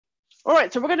All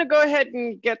right, so we're going to go ahead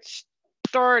and get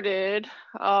started.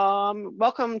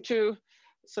 Welcome to,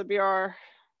 this will be our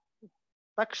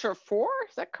lecture 4,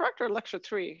 is that correct, or lecture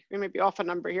 3? We may be off a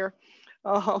number here.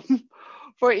 Um,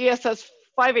 for ESS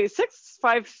 586,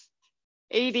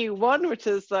 581, which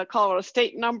is the Colorado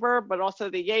State number, but also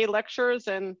the Yay lectures,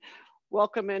 and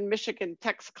welcome in Michigan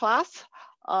Tech's class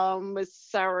with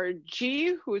Sarah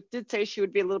G, who did say she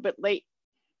would be a little bit late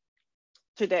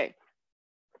today.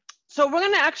 So we're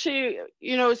going to actually,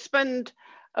 spend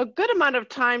a good amount of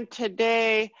time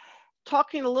today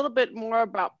talking a little bit more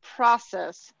about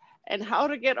process and how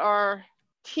to get our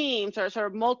teams, our sort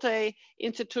of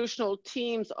multi-institutional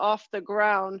teams off the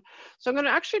ground. So I'm going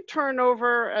to actually turn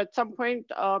over at some point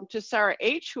to Sarah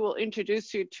H, who will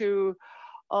introduce you to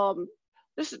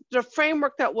this is the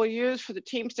framework that we'll use for the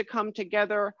teams to come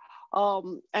together,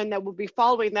 and that we'll be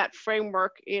following that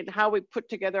framework in how we put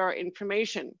together our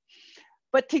information.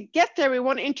 But to get there, we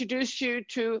want to introduce you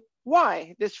to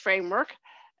why this framework.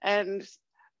 And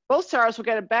both Sarahs will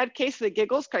get a bad case of the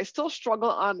giggles because I still struggle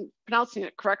on pronouncing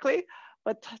it correctly.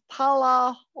 But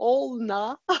Talanoa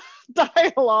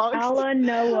dialogues.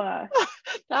 Talanoa.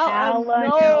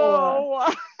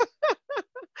 Talanoa. Talanoa.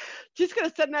 She's going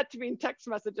to send that to me in text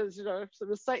messages, so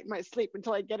recite my sleep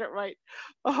until I get it right.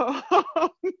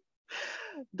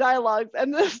 Dialogues.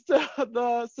 And this,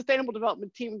 the Sustainable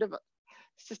Development Team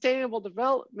Sustainable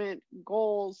Development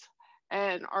Goals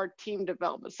and our team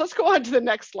development. So let's go on to the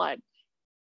next slide.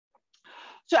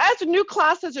 So as the new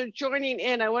classes are joining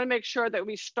in, I want to make sure that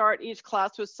we start each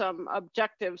class with some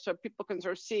objectives so people can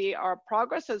sort of see our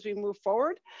progress as we move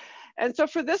forward. And so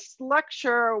for this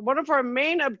lecture, one of our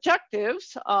main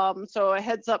objectives, so a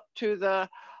heads up to the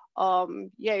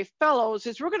Yay Fellows,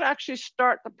 is we're going to actually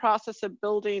start the process of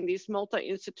building these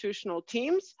multi-institutional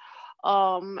teams.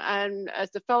 And as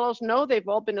the fellows know, they've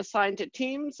all been assigned to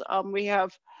teams. We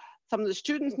have some of the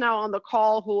students now on the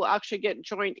call who will actually get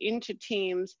joined into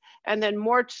teams, and then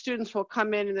more students will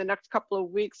come in the next couple of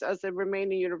weeks as the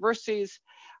remaining universities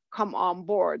come on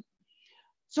board.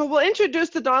 So we'll introduce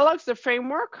the dialogues, the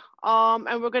framework,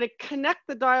 and we're going to connect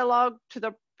the dialogue to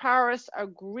the Paris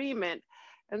Agreement.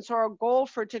 And so our goal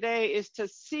for today is to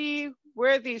see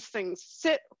where these things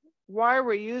sit, why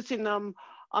we're using them,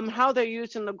 how they're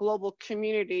used in the global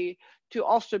community to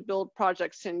also build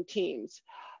projects in teams.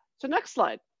 So next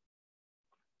slide.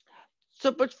 So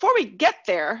before we get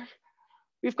there,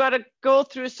 we've got to go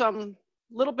through some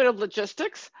little bit of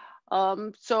logistics.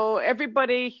 So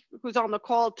everybody who's on the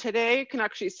call today can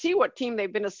actually see what team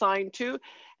they've been assigned to.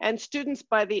 And students,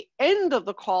 by the end of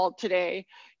the call today,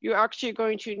 you're actually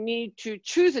going to need to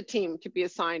choose a team to be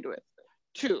assigned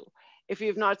to, if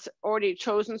you've not already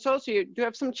chosen so you do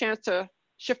have some chance to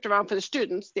shift around for the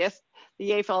students. The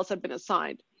Yay Fellows have been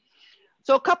assigned.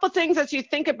 So a couple of things as you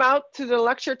think about through the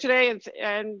lecture today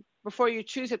and before you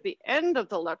choose at the end of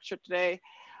the lecture today,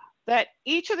 that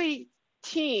each of the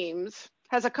teams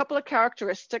has a couple of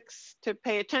characteristics to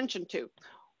pay attention to.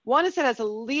 One is it has a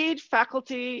lead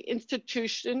faculty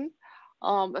institution,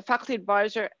 a faculty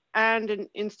advisor, and an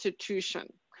institution.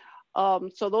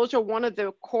 So those are one of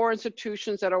the core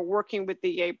institutions that are working with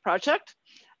the Yay project.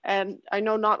 And I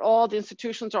know not all the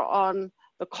institutions are on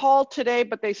the call today,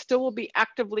 but they still will be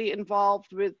actively involved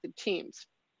with the teams.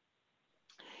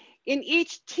 In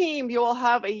each team, you will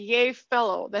have a Yay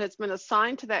Fellow that has been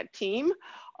assigned to that team,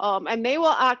 and they will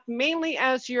act mainly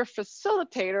as your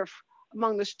facilitator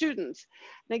among the students.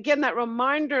 And again, that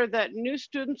reminder that new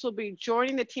students will be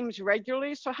joining the teams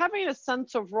regularly, so having a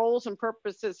sense of roles and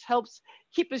purposes helps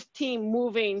keep his team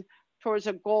moving towards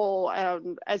a goal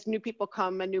as new people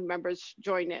come and new members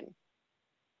join in.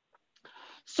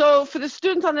 So for the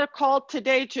students on the call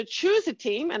today to choose a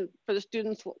team, and for the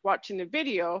students watching the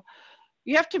video,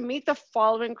 you have to meet the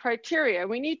following criteria.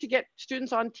 We need to get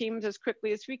students on teams as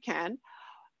quickly as we can.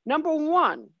 Number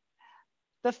one,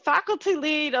 the faculty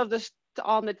lead on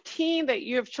the team that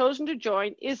you have chosen to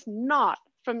join is not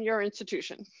from your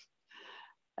institution.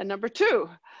 And number two,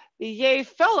 the Yay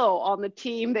Fellow on the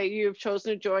team that you've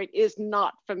chosen to join is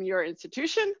not from your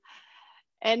institution.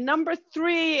 And number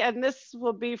three, and this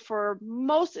will be for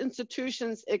most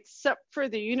institutions except for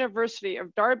the University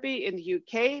of Derby in the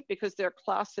UK, because their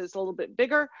class is a little bit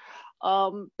bigger,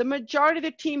 the majority of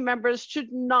the team members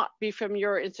should not be from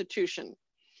your institution.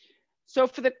 So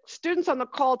for the students on the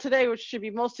call today, which should be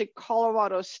mostly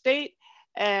Colorado State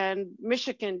and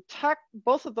Michigan Tech,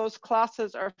 both of those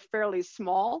classes are fairly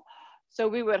small. So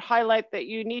we would highlight that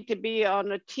you need to be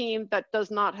on a team that does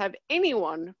not have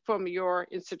anyone from your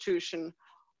institution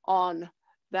on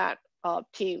that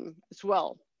team as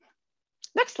well.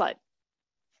 Next slide.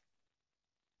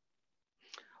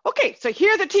 Okay, so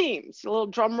here are the teams, a little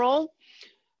drum roll.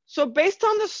 So based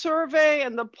on the survey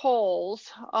and the polls,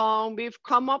 we've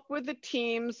come up with the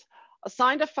teams,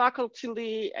 assigned a faculty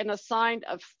lead and assigned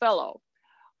a fellow.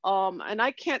 And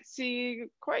I can't see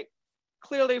quite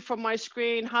clearly from my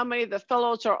screen how many of the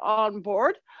fellows are on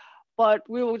board, but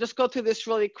we will just go through this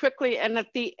really quickly. And at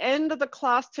the end of the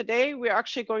class today, we're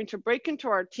actually going to break into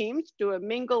our teams, do a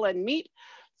mingle and meet.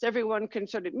 So everyone can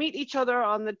sort of meet each other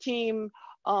on the team,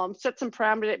 set some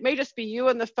parameters. It may just be you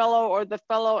and the fellow, or the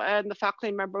fellow and the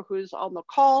faculty member who's on the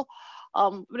call.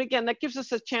 But again, that gives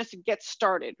us a chance to get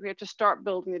started. We have to start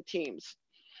building the teams.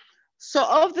 So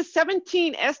of the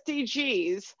 17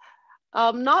 SDGs,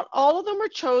 not all of them are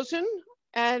chosen.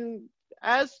 And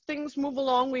as things move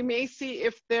along, we may see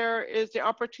if there is the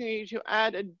opportunity to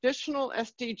add additional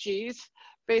SDGs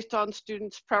based on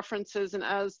students' preferences and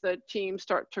as the teams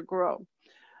start to grow.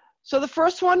 So the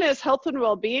first one is health and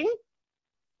well-being.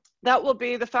 That will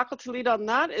be, the faculty lead on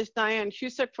that is Diane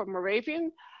Husick from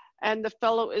Moravian, and the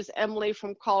fellow is Emily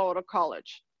from Colorado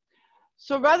College.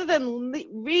 So rather than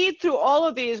read through all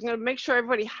of these, I'm going to make sure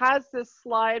everybody has this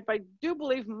slide, but I do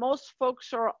believe most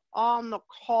folks are on the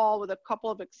call with a couple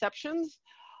of exceptions.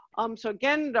 So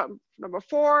again, number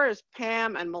 4 is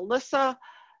Pam and Melissa.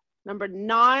 Number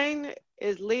 9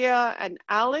 is Leah and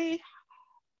Ali.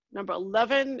 Number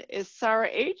 11 is Sarah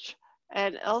H.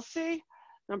 and Elsie.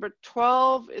 Number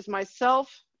 12 is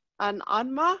myself and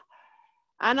Anama,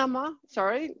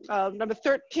 sorry. Number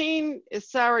 13 is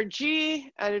Sarah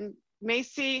G. and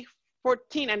Macy.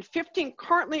 14 and 15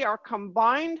 currently are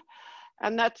combined,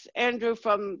 and that's Andrew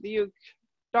from the UK,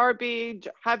 Darby,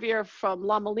 Javier from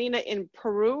La Molina in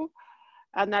Peru,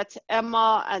 and that's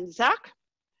Emma and Zach.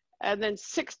 And then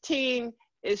 16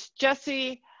 is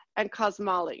Jesse and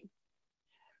Kazmali.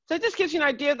 So it just gives you an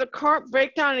idea of the current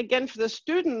breakdown. And again, for the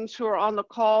students who are on the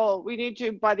call, we need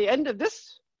to, by the end of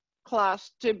this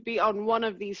class, to be on one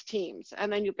of these teams.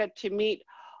 And then you get to meet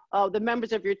the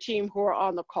members of your team who are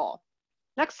on the call.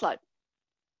 Next slide.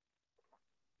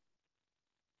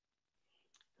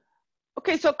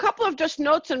 Okay, so a couple of just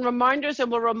notes and reminders,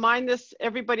 and we'll remind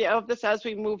everybody of this as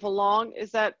we move along,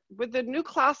 is that with the new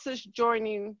classes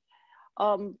joining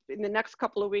in the next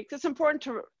couple of weeks, it's important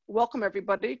to welcome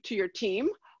everybody to your team,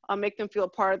 make them feel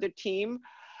part of the team.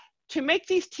 To make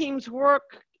these teams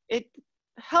work, it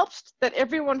helps that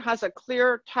everyone has a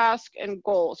clear task and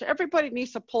goal. So everybody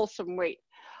needs to pull some weight.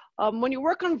 When you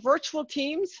work on virtual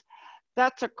teams,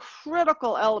 that's a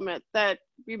critical element that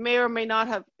we may or may not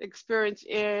have experienced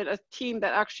in a team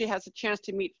that actually has a chance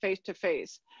to meet face to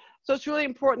face. So it's really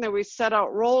important that we set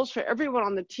out roles for everyone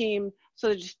on the team so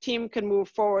that the team can move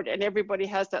forward and everybody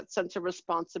has that sense of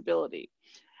responsibility.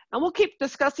 And we'll keep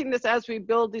discussing this as we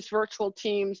build these virtual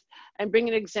teams and bring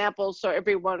in examples so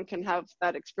everyone can have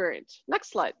that experience.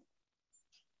 Next slide.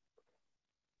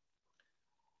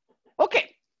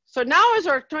 Okay. So now is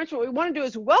our time. What we want to do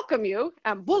is welcome you,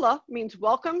 and Bula means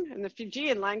welcome in the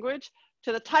Fijian language,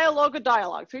 to the Talanoa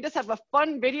dialogue. So we just have a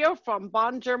fun video from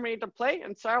Bonn, Germany to play,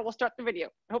 and Sarah will start the video.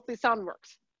 Hopefully sound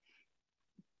works.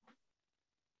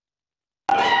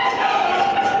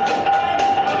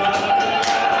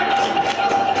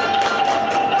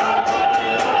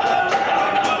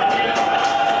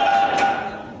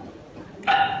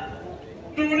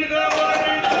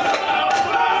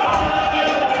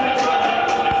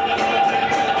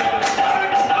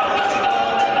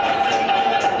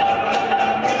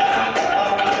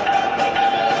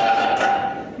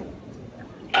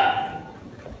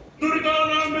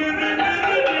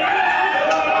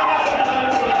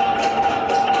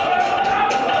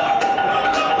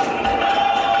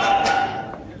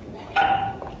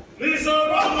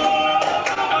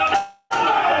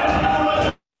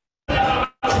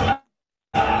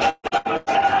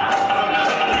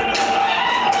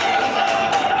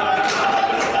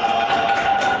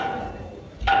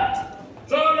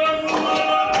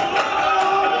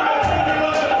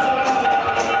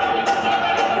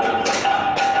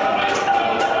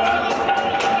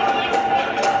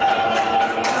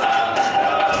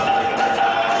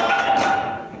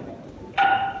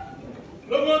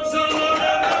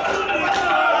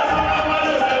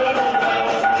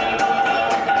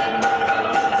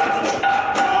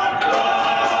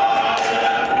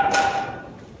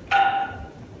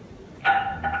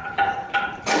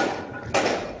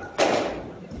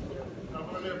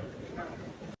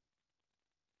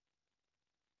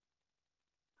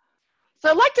 So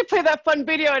I'd like to play that fun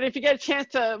video, and if you get a chance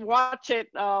to watch it,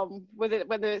 when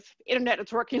the internet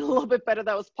is working a little bit better,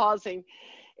 that was pausing,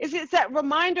 it's that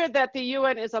reminder that the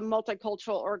UN is a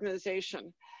multicultural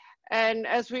organization. And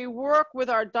as we work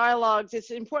with our dialogues, it's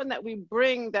important that we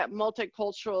bring that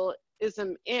multicultural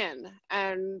in.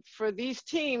 And for these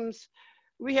teams,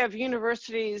 we have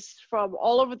universities from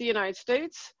all over the United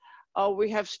States. We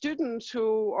have students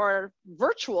who are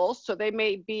virtual, so they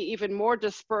may be even more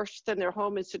dispersed than their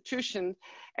home institution.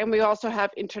 And we also have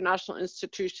international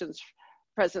institutions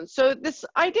present. So this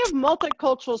idea of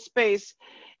multicultural space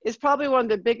is probably one of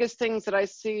the biggest things that I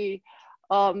see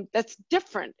that's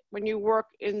different when you work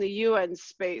in the UN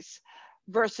space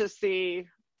versus the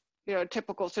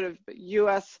typical sort of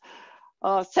US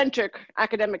centric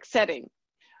academic setting.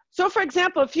 So for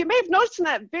example, if you may have noticed in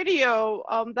that video,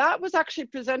 that was actually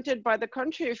presented by the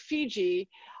country of Fiji,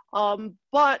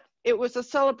 but it was a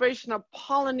celebration of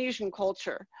Polynesian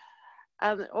culture.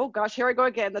 And oh gosh, here I go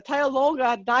again. The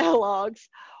Talanoa dialogues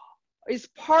is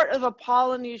part of a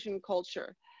Polynesian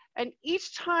culture. And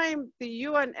each time the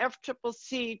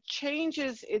UNFCCC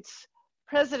changes its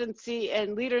presidency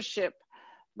and leadership,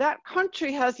 that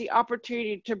country has the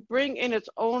opportunity to bring in its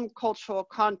own cultural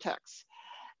context.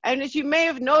 And as you may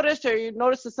have noticed, or you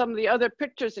noticed in some of the other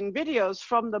pictures and videos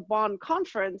from the Bonn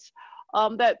conference,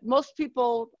 that most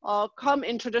people come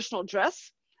in traditional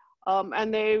dress,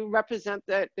 and they represent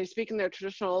that they speak in their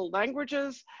traditional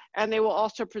languages, and they will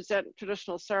also present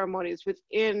traditional ceremonies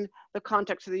within the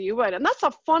context of the UN. And that's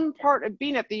a fun part of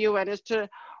being at the UN, is to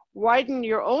widen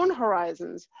your own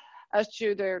horizons as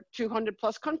to their 200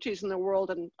 plus countries in the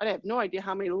world, and I have no idea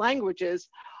how many languages,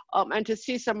 and to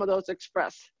see some of those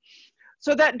expressed.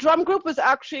 So that drum group was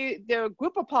actually the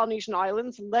group of Polynesian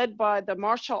islands led by the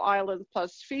Marshall Islands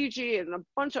plus Fiji, and a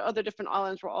bunch of other different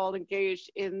islands were all engaged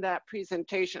in that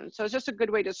presentation. So it's just a good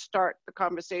way to start the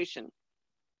conversation.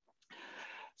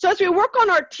 So as we work on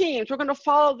our teams, we're going to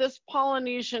follow this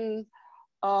Polynesian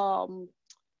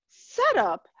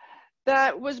setup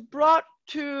that was brought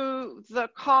to the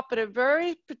COP at a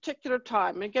very particular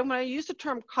time. And again, when I use the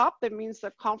term COP, that means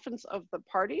the Conference of the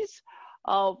Parties.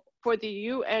 For the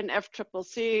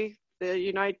UNFCCC, the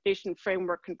United Nations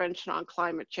Framework Convention on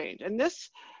Climate Change. And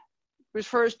this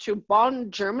refers to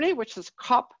Bonn, Germany, which is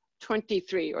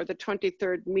COP23, or the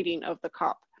 23rd meeting of the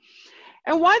COP.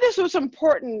 And why this was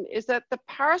important is that the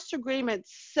Paris Agreement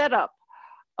set up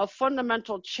a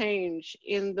fundamental change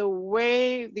in the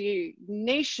way the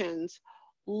nations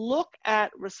look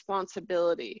at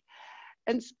responsibility.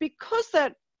 And because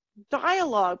that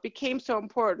dialogue became so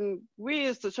important, we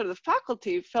as the sort of the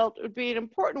faculty felt it would be an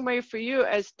important way for you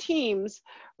as teams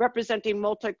representing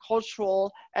multicultural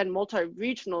and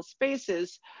multi-regional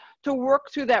spaces to work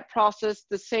through that process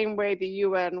the same way the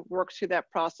UN works through that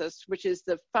process, which is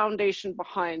the foundation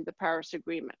behind the Paris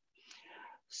Agreement.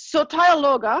 So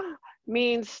Talanoa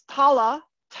means Tala,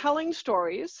 telling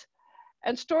stories,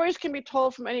 and stories can be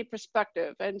told from any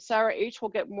perspective. And Sarah H. will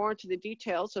get more into the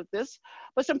details of this.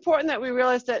 But it's important that we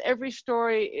realize that every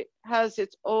story has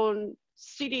its own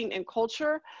seating and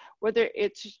culture, whether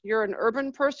it's you're an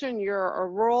urban person, you're a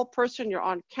rural person, you're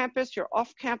on campus, you're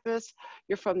off campus,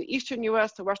 you're from the Eastern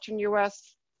US, the Western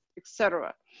US,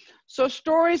 etc. So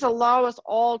stories allow us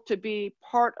all to be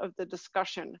part of the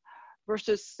discussion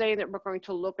versus saying that we're going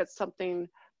to look at something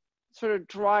sort of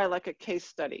dry like a case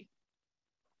study.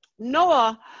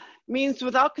 Noah means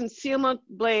without concealment,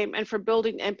 blame, and for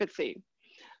building empathy.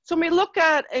 So when we look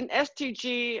at an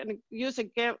SDG, and use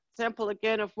an example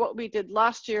again of what we did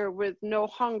last year with No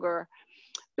Hunger,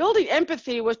 building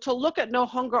empathy was to look at No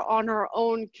Hunger on our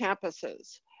own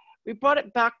campuses. We brought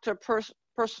it back to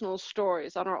personal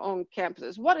stories on our own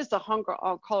campuses. What is the hunger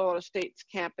on Colorado State's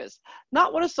campus?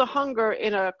 Not what is the hunger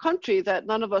in a country that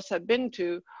none of us have been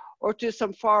to, or to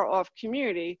some far off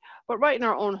community, but right in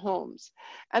our own homes.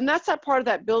 And that's that part of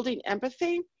that building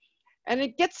empathy. And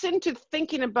it gets into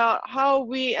thinking about how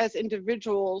we as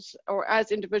individuals, or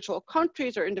as individual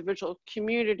countries or individual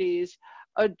communities,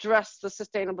 address the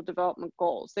Sustainable Development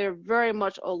Goals. They're very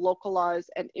much a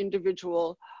localized and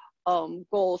individual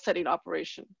goal setting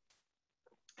operation.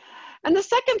 And the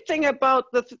second thing about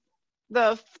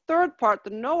the third part,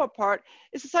 the NOAA part,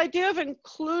 is this idea of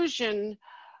inclusion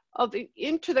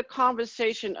into the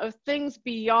conversation of things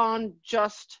beyond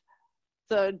just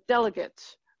the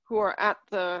delegates who are at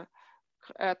the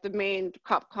main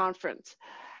COP conference.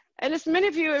 And as many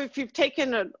of you, if you've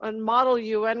taken a model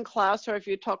UN class, or if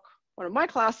you took one of my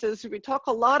classes, we talk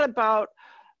a lot about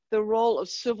the role of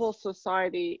civil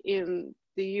society in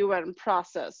the UN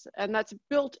process. And that's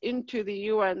built into the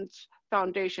UN's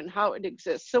foundation, how it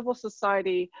exists. Civil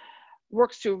society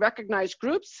works to recognize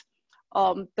groups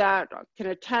that can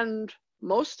attend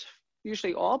most,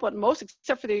 usually all, but most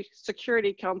except for the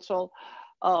Security Council,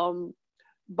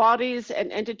 bodies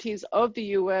and entities of the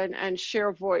UN, and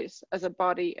share voice as a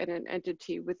body and an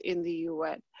entity within the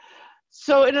UN.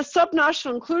 So in a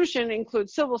subnational inclusion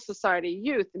includes civil society,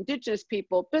 youth, indigenous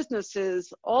people,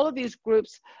 businesses, all of these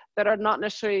groups that are not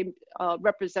necessarily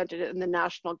represented in the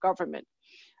national government.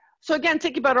 So again,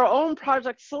 thinking about our own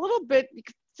projects a little bit, you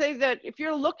could say that if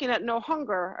you're looking at No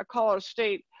Hunger at Colorado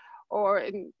State, or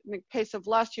in the case of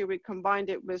last year, we combined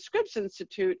it with Scripps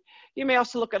Institute, you may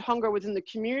also look at hunger within the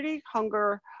community,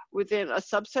 hunger within a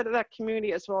subset of that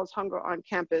community, as well as hunger on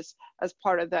campus as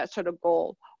part of that sort of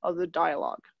goal of the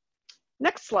dialogue.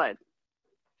 Next slide.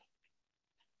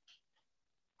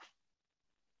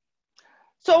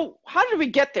 So how did we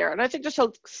get there? And I think just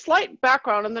a slight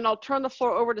background, and then I'll turn the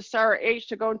floor over to Sarah H.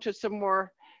 to go into some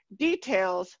more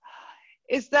details,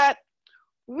 is that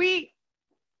the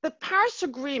Paris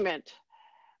Agreement,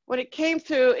 when it came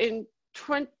through in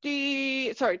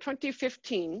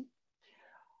 2015,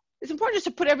 it's important just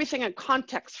to put everything in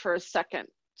context for a second.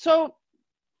 So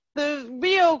the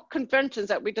Rio Conventions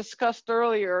that we discussed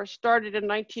earlier started in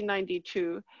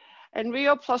 1992, and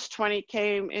Rio Plus 20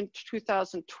 came in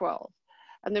 2012.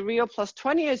 And the Rio Plus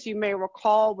 20, as you may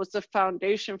recall, was the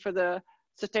foundation for the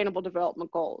Sustainable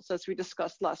Development Goals, as we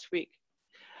discussed last week.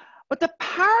 But the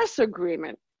Paris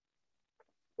Agreement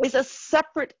is a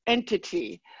separate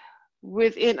entity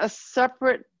within a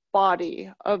separate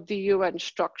body of the UN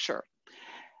structure.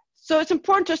 So it's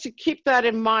important just to keep that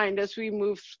in mind as we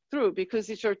move through, because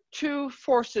these are two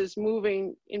forces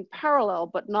moving in parallel,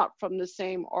 but not from the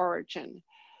same origin.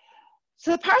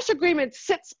 So the Paris Agreement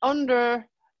sits under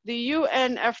the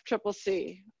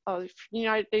UNFCCC,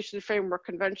 United Nations Framework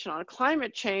Convention on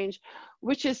Climate Change,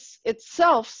 which is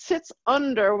itself sits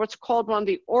under what's called one of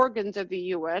the organs of the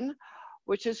UN,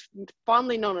 which is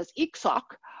fondly known as ECSOC,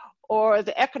 or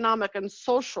the Economic and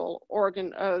Social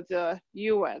Organ of the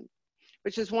UN,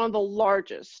 which is one of the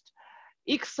largest.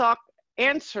 ECSOC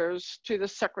answers to the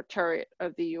Secretariat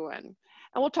of the UN. And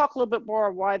we'll talk a little bit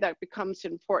more why that becomes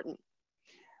important.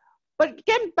 But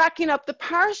again, backing up, the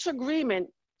Paris Agreement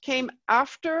came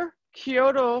after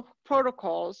Kyoto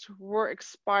protocols were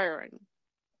expiring.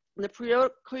 The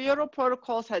Kyoto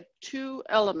protocols had two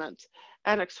elements: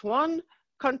 Annex 1,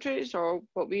 countries, or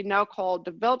what we now call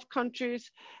developed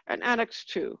countries, and Annex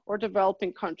 2, or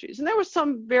developing countries. And there were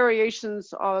some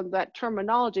variations on that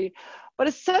terminology, but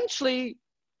essentially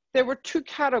there were two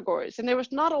categories, and there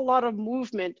was not a lot of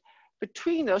movement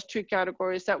between those two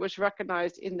categories that was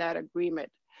recognized in that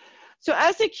agreement. So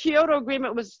as the Kyoto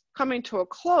Agreement was coming to a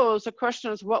close, the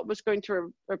question is what was going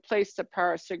to replace the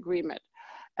Paris Agreement?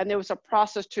 And there was a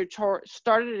process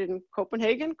started in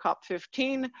Copenhagen,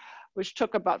 COP15, which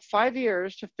took about 5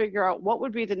 years to figure out what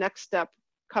would be the next step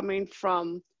coming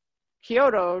from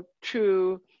Kyoto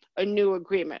to a new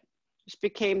agreement, which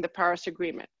became the Paris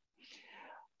Agreement.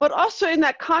 But also in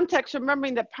that context,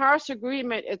 remembering the Paris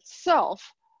Agreement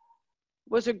itself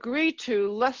was agreed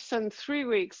to less than 3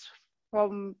 weeks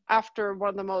from after one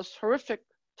of the most horrific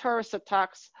terrorist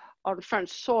attacks on French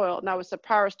soil, and that was the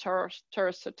Paris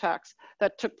terrorist attacks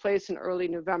that took place in early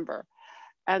November.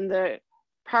 And the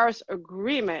Paris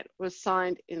Agreement was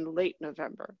signed in late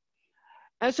November.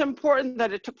 And it's important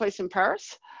that it took place in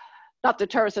Paris, not the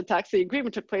terrorist attacks, the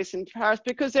agreement took place in Paris,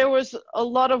 because there was a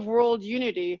lot of world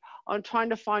unity on trying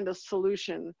to find a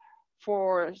solution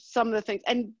for some of the things,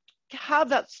 and have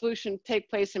that solution take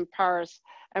place in Paris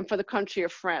and for the country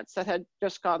of France that had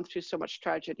just gone through so much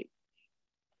tragedy.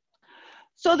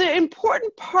 So the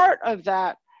important part of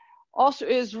that also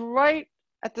is right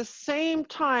at the same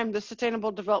time the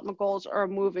Sustainable Development Goals are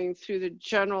moving through the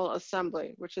General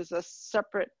Assembly, which is a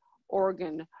separate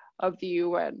organ of the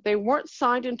UN. They weren't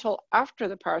signed until after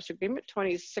the Paris Agreement,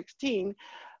 2016,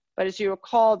 but as you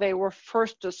recall, they were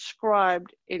first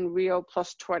described in Rio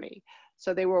Plus 20.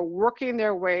 So they were working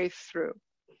their way through.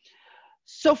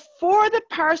 So for the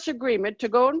Paris Agreement to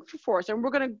go into force, and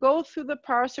we're going to go through the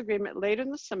Paris Agreement later in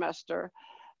the semester,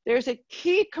 there's a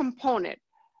key component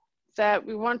that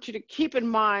we want you to keep in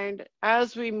mind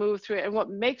as we move through it, and what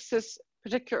makes this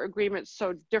particular agreement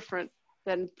so different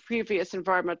than previous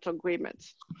environmental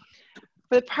agreements.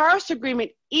 For the Paris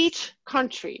Agreement, each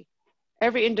country,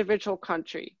 every individual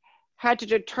country, had to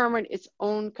determine its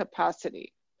own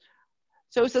capacity.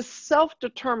 So it's a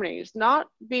self-determining, it's not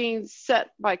being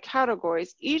set by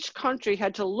categories. Each country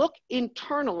had to look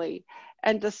internally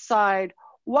and decide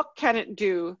what can it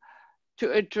do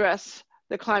to address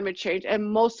the climate change, and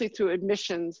mostly through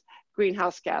emissions,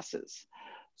 greenhouse gases.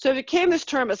 So it became this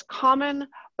term as common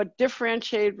but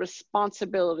differentiated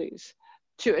responsibilities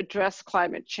to address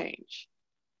climate change.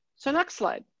 So next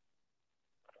slide.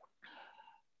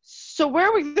 So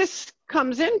where this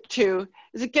comes into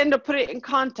is, again, to put it in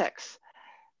context.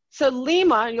 So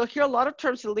Lima, and you'll hear a lot of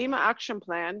terms, the Lima Action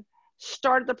Plan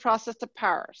started the process to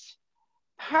Paris.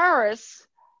 Paris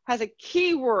has a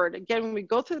key word, again, when we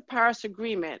go through the Paris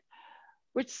Agreement,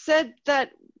 which said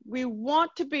that we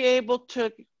want to be able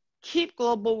to keep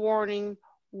global warming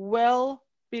well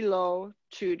below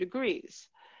 2 degrees.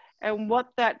 And what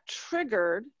that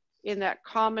triggered in that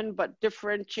common but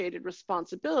differentiated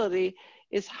responsibility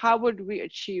is how would we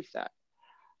achieve that?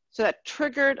 So that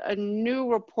triggered a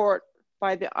new report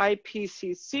by the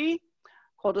IPCC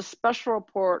called a special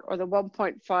report, or the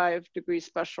 1.5 degree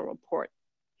special report.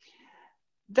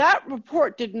 That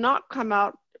report did not come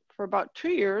out for about 2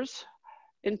 years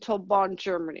until Bonn,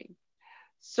 Germany.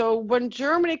 So when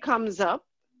Germany comes up,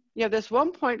 you have this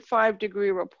 1.5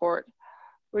 degree report,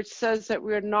 which says that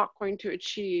we are not going to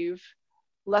achieve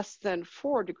less than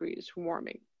 4 degrees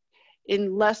warming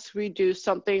unless we do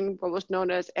something what was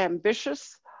known as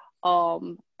ambitious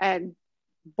and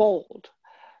bold.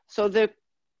 So the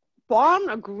Bonn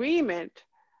Agreement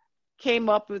came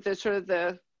up with the sort of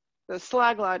the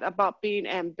slagline about being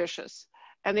ambitious.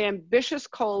 And the ambitious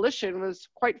coalition was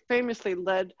quite famously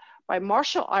led by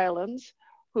Marshall Islands,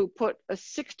 who put a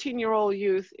 16-year-old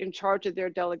youth in charge of their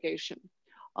delegation.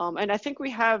 And I think we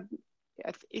have,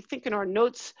 I think in our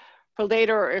notes for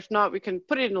later, or if not, we can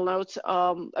put it in the notes,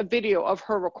 a video of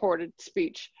her recorded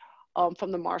speech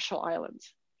from the Marshall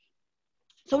Islands.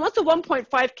 So once the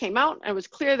 1.5 came out, and it was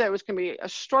clear that it was going to be a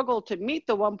struggle to meet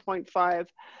the 1.5,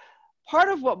 part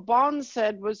of what Bonn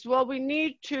said was, well, we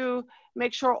need to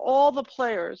make sure all the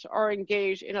players are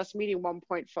engaged in us meeting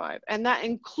 1.5. And that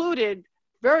included,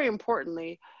 very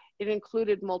importantly, it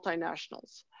included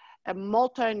multinationals. And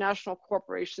multinational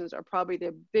corporations are probably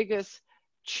the biggest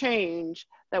change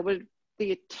that would,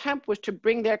 the attempt was to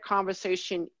bring their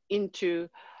conversation into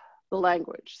the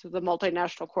language, so the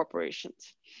multinational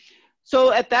corporations.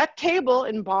 So at that table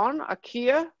in Bonn,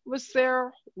 IKEA was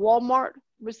there, Walmart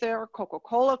was there,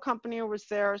 Coca-Cola company was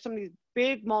there, some of these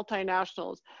big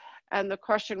multinationals. And the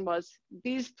question was,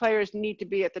 these players need to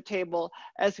be at the table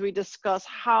as we discuss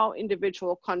how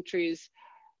individual countries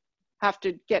have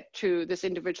to get to this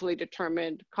individually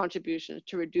determined contribution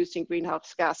to reducing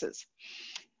greenhouse gases.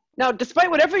 Now,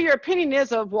 despite whatever your opinion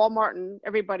is of Walmart and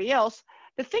everybody else,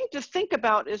 the thing to think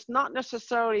about is not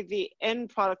necessarily the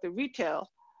end product of retail,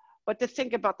 but to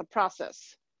think about the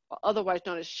process, otherwise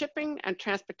known as shipping and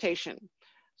transportation.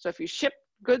 So if you ship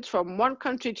goods from one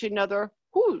country to another,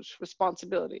 whose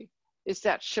responsibility is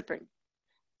that shipping?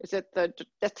 Is it the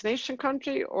destination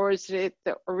country, or is it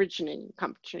the originating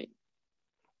country?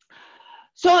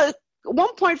 So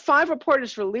 1.5 report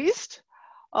is released.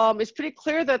 It's pretty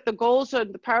clear that the goals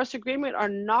of the Paris Agreement are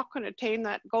not going to attain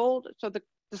that goal. So the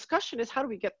discussion is, how do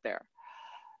we get there?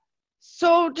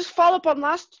 So just follow up on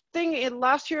last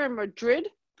year in Madrid,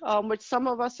 which some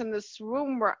of us in this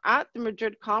room were at the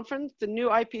Madrid conference. The new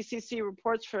IPCC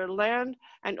reports for land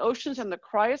and oceans and the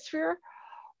cryosphere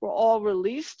were all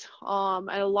released. And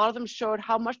a lot of them showed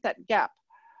how much that gap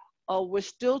was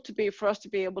still to be for us to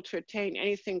be able to attain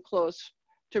anything close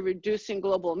to reducing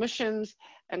global emissions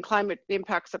and the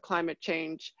impacts of climate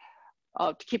change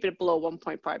to keep it below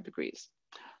 1.5 degrees.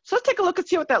 So let's take a look and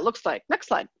see what that looks like. Next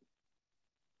slide.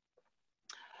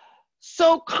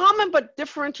 So common but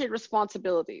differentiated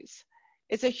responsibilities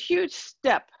is a huge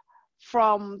step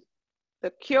from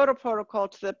the Kyoto Protocol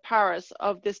to the Paris,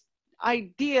 of this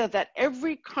idea that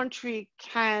every country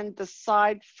can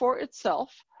decide for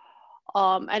itself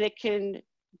and it can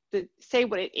say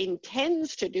what it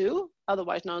intends to do,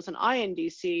 otherwise known as an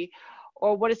INDC,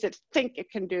 or what does it think it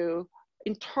can do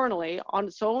internally on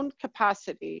its own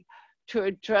capacity to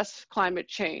address climate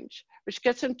change, which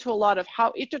gets into a lot of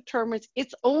how it determines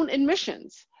its own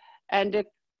emissions and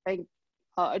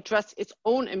address its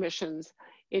own emissions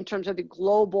in terms of the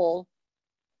global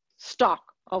stock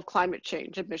of climate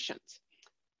change emissions.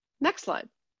 Next slide.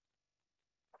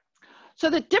 So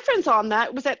the difference on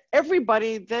that was that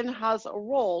everybody then has a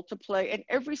role to play, and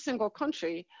every single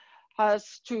country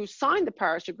has to sign the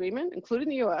Paris Agreement, including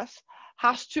the US,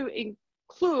 has to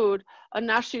include a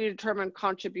nationally determined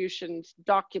contributions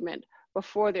document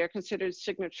before they're considered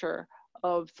signature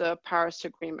of the Paris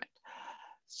Agreement.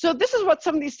 So this is what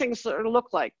some of these things look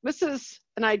like. This is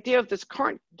an idea of this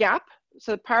current gap.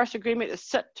 So the Paris Agreement is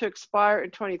set to expire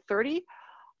in 2030.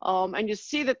 And you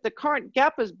see that the current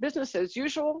gap is business as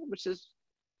usual, which is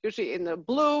usually in the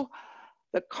blue.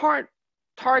 The current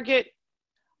target,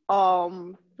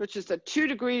 which is the 2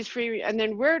 degrees free, and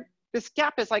then where this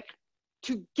gap is, like,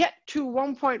 to get to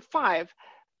 1.5,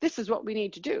 this is what we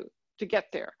need to do to get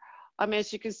there.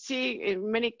 As you can see,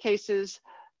 in many cases,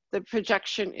 the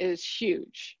projection is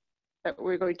huge that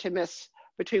we're going to miss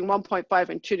between 1.5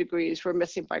 and 2 degrees. We're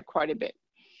missing by quite a bit.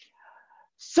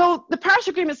 So the Paris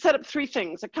Agreement set up 3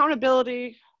 things: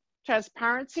 accountability,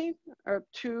 transparency are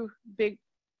two big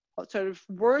sort of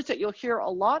words that you'll hear a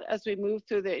lot as we move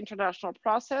through the international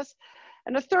process.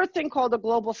 And a third thing called the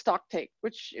global stock take,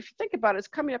 which if you think about it, is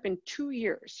coming up in 2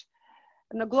 years.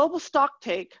 And the global stock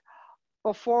take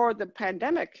before the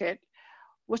pandemic hit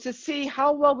was to see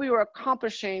how well we were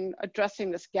accomplishing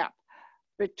addressing this gap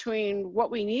between what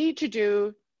we need to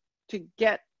do to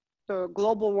get the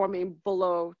global warming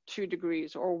below 2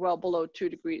 degrees or well below 2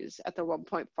 degrees at the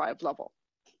 1.5 level.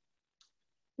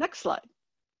 Next slide.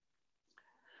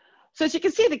 So as you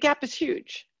can see, the gap is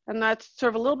huge, and that's sort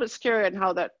of a little bit scary in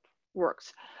how that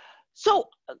works. So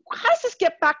how does this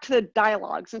get back to the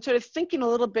dialogues and sort of thinking a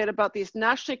little bit about these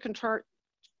nationally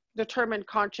determined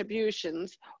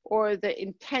contributions, or the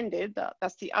intended,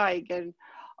 that's the I again,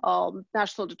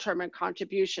 national determined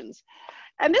contributions.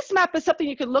 And this map is something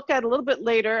you can look at a little bit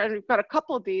later, and we've got a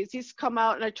couple of these. These come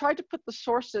out, and I tried to put the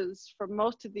sources for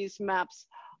most of these maps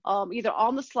either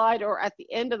on the slide or at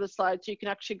the end of the slide, so you can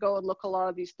actually go and look a lot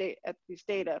of these at these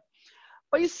data.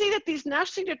 But you see that these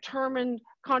nationally determined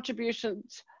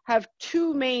contributions have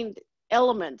two main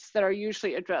elements that are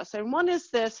usually addressed. And one is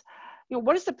this,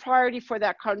 what is the priority for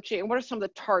that country, and what are some of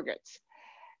the targets?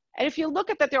 And if you look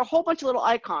at that, there are a whole bunch of little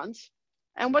icons.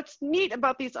 And what's neat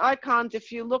about these icons,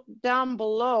 if you look down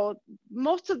below,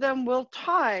 most of them will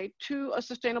tie to a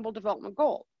sustainable development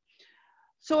goal.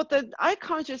 So what the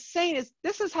icons are saying is,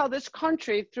 this is how this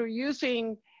country, through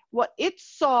using what it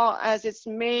saw as its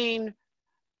main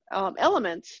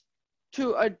elements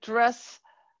to address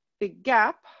the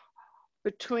gap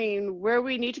between where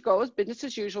we need to go as business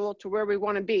as usual to where we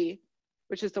want to be,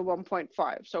 which is the 1.5.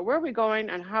 So where are we going,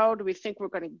 and how do we think we're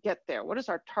going to get there? What is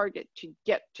our target to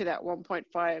get to that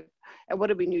 1.5, and what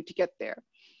do we need to get there?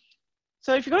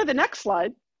 So if you go to the next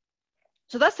slide,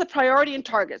 so that's the priority and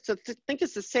target. So I think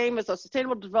it's the same as the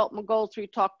sustainable development goals we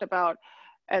talked about,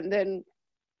 and then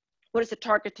what is the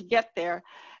target to get there?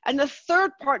 And the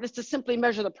third part is to simply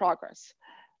measure the progress.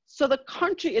 So the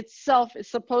country itself is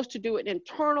supposed to do an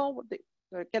internal,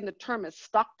 again, the term is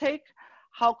stock take.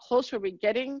 How close are we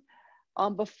getting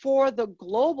before the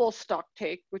global stock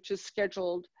take, which is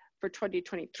scheduled for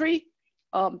 2023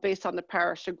 based on the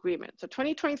Paris Agreement. So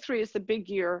 2023 is the big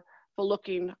year for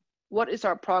looking what is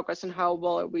our progress and how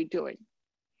well are we doing.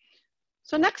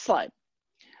 So next slide.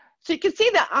 So you can see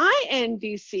the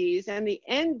INDCs and the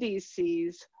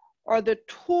NDCs are the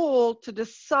tool to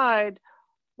decide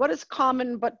what does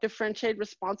common but differentiated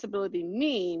responsibility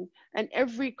mean, and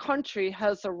every country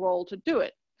has a role to do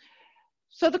it.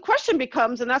 So the question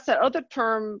becomes, and that's that other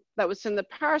term that was in the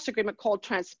Paris Agreement called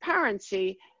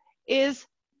transparency, is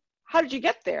how did you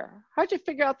get there? How did you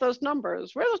figure out those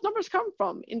numbers? Where do those numbers come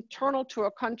from, internal to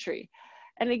a country?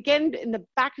 And again, in the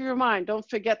back of your mind, don't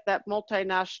forget that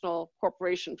multinational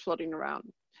corporation floating around.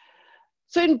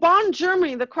 So in Bonn,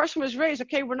 Germany, the question was raised,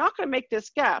 okay, we're not going to make this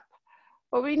gap,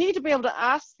 but we need to be able to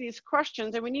ask these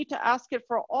questions, and we need to ask it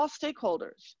for all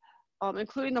stakeholders,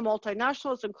 including the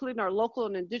multinationals, including our local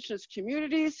and indigenous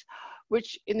communities,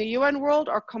 which in the UN world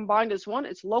are combined as one.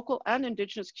 It's local and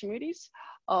indigenous communities,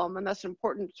 and that's an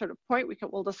important sort of point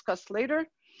we'll discuss later.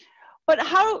 But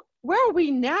where are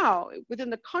we now within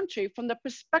the country from the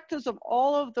perspectives of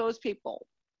all of those people?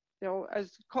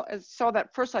 As saw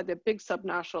that first slide, the big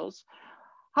subnationals.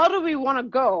 How do we want to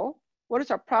go? What is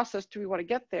our process? Do we want to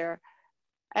get there?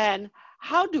 And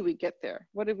how do we get there?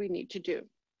 What do we need to do?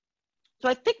 So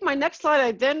I think my next slide,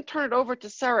 I then turn it over to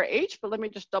Sarah H, but let me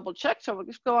just double check. So we'll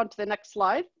just go on to the next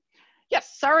slide.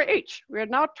 Yes, Sarah H, we are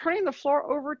now turning the floor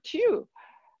over to you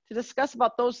to discuss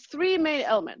about those three main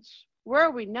elements. Where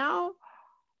are we now?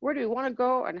 Where do we want to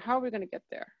go? And how are we going to get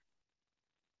there?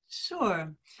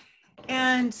 Sure.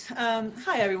 And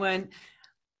hi, everyone.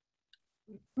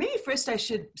 Maybe first I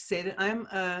should say that I'm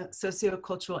a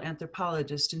sociocultural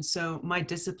anthropologist, and so my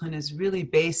discipline is really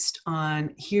based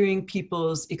on hearing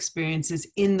people's experiences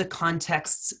in the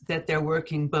contexts that they're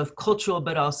working, both cultural,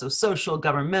 but also social,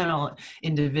 governmental,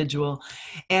 individual.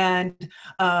 And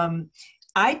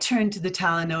I turned to the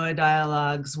Talanoa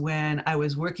dialogues when I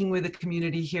was working with a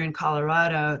community here in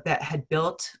Colorado that had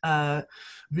built a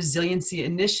resiliency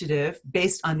initiative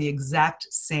based on the exact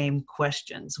same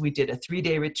questions. We did a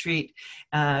 3-day retreat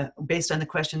based on the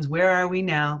questions, where are we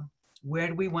now? Where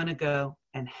do we want to go?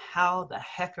 And how the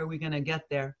heck are we going to get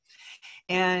there?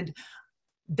 And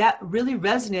that really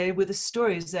resonated with the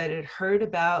stories that it heard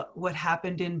about what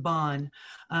happened in Bonn,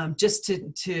 just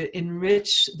to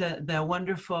enrich the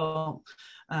wonderful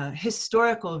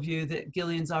historical view that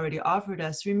Gillian's already offered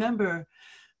us. Remember,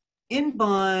 in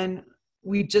Bonn,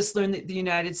 we just learned that the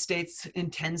United States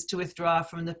intends to withdraw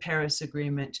from the Paris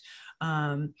Agreement.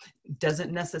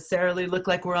 Doesn't necessarily look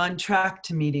like we're on track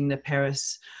to meeting the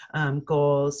Paris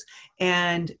goals.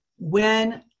 And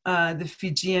when the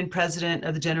Fijian president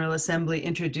of the General Assembly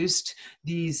introduced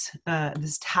this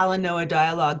Talanoa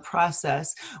dialogue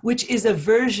process, which is a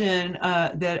version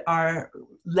that are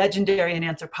legendary in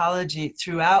anthropology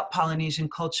throughout Polynesian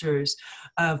cultures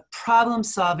of problem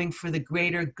solving for the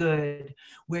greater good,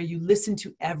 where you listen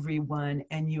to everyone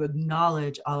and you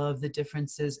acknowledge all of the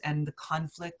differences and the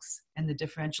conflicts and the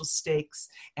differential stakes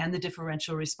and the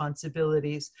differential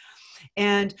responsibilities.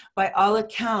 And by all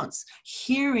accounts,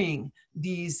 hearing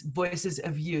these voices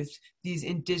of youth, these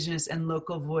indigenous and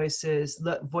local voices,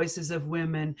 voices of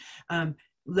women,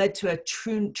 led to a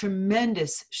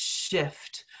tremendous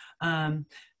shift.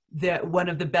 That one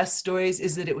of the best stories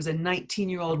is that it was a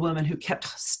 19-year-old woman who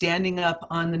kept standing up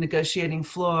on the negotiating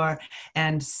floor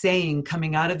and saying,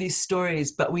 coming out of these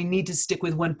stories, but we need to stick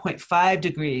with 1.5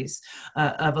 degrees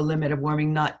of a limit of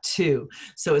warming, not 2.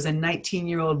 So it was a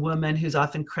 19-year-old woman who's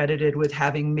often credited with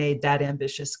having made that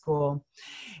ambitious goal.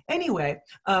 Anyway,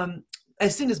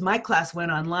 as soon as my class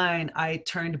went online, I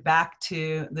turned back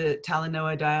to the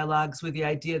Talanoa dialogues with the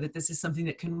idea that this is something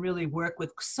that can really work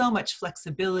with so much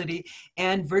flexibility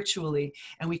and virtually.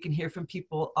 And we can hear from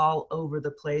people all over the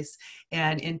place.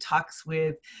 And in talks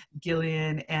with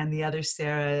Gillian and the other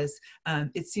Sarahs,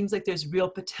 it seems like there's real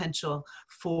potential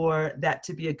for that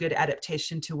to be a good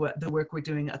adaptation to what the work we're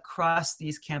doing across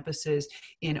these campuses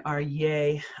in our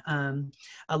YAY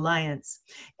Alliance.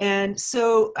 And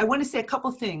so I want to say a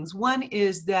couple things. One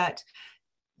is that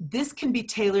this can be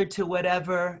tailored to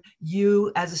whatever you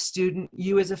as a student,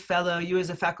 you as a fellow, you as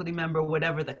a faculty member,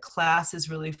 whatever the class is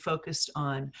really focused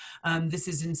on. This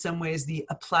is in some ways the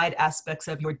applied aspects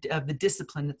of the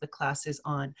discipline that the class is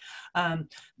on.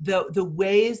 The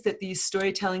ways that these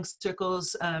storytelling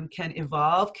circles can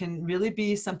evolve can really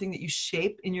be something that you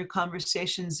shape in your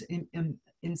conversations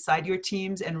inside your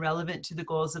teams and relevant to the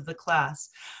goals of the class.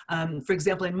 For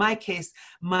example, in my case,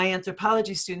 my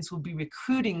anthropology students will be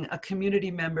recruiting a community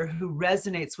member who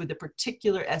resonates with a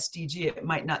particular SDG. It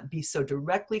might not be so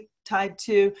directly tied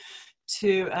to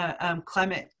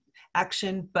climate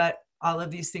action, but all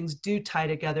of these things do tie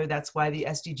together. That's why the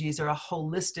SDGs are a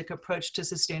holistic approach to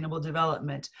sustainable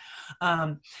development.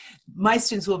 My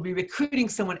students will be recruiting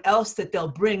someone else that they'll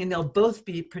bring, and they'll both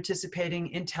be participating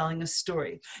in telling a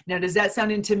story. Now, does that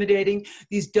sound intimidating?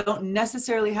 These don't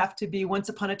necessarily have to be once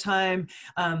upon a time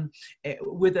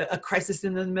with a crisis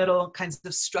in the middle kinds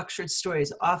of structured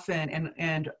stories. Often,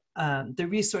 and the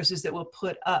resources that we'll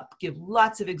put up give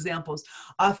lots of examples.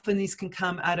 Often these can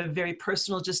come out of very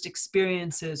personal just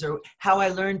experiences, or how I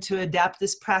learned to adapt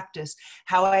this practice,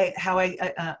 how I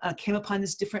came upon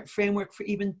this different framework for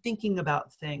even thinking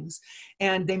about things.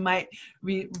 And they might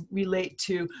relate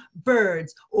to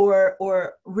birds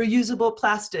or reusable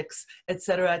plastics, et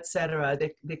cetera, et cetera.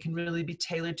 They can really be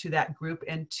tailored to that group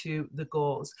and to the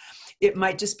goals. It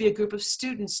might just be a group of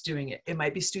students doing it. It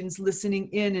might be students listening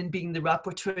in and being the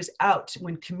rapporteurs out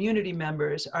when community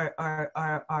members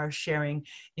are sharing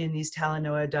in these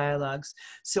Talanoa dialogues.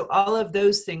 So all of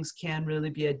those things can really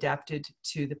be adapted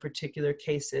to the particular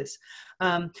cases.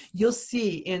 You'll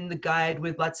see in the guide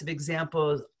with lots of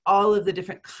examples all of the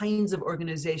different kinds of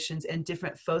organizations and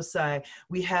different foci.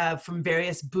 We have from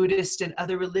various Buddhist and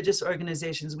other religious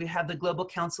organizations. We have the Global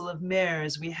Council of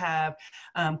Mayors. We have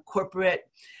corporate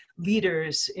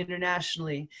leaders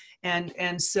internationally.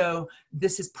 And so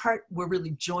this is we're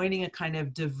really joining a kind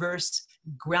of diverse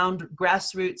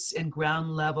grassroots and ground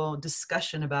level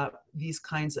discussion about these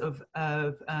kinds of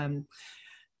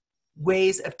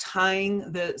ways of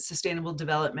tying the sustainable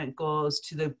development goals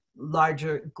to the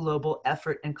larger global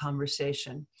effort and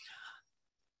conversation.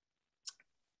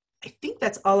 I think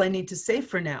that's all I need to say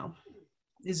for now.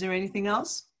 Is there anything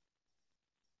else?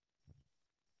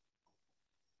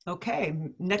 Okay,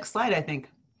 next slide, I think.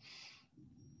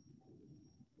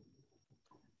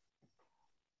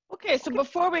 Okay, so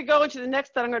before we go into the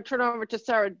next slide, I'm going to turn over to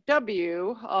Sarah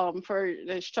W. For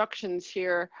the instructions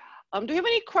here. Do you have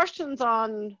any questions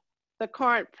on the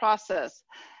current process?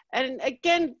 And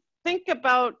again, think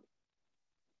about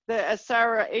as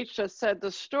Sarah H. just said,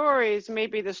 the stories may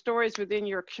be the stories within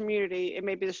your community. It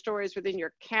may be the stories within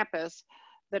your campus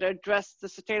that address the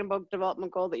sustainable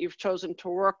development goal that you've chosen to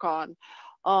work on.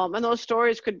 And those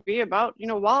stories could be about,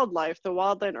 wildlife, the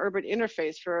wildland-urban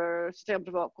interface for Sustainable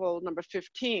Development Goal number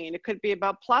 15. It could be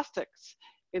about plastics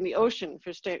in the ocean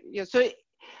for so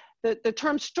the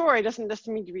term story doesn't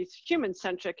necessarily mean to be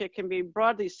human-centric. It can be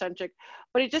broadly centric,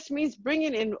 but it just means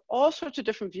bringing in all sorts of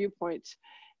different viewpoints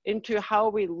into how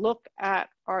we look at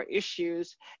our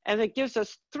issues. And it gives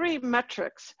us 3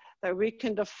 metrics that we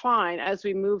can define as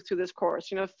we move through this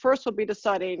course. You know, first we'll be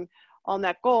deciding on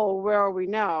that goal, where are we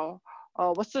now?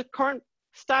 What's the current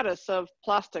status of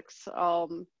plastics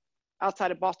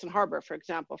outside of Boston Harbor, for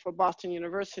example, for Boston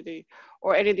University,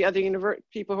 or any of the other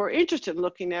people who are interested in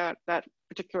looking at that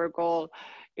particular goal,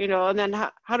 you know, and then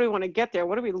how do we want to get there?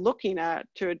 What are we looking at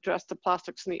to address the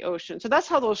plastics in the ocean? So that's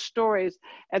how those stories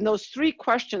and those 3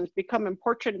 questions become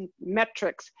important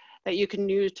metrics that you can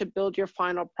use to build your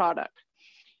final product.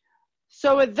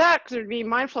 So with that, to be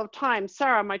mindful of time,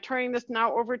 Sarah, am I turning this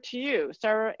now over to you?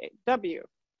 Sarah W.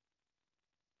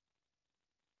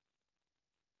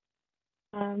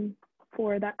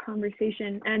 For that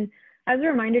conversation. And as a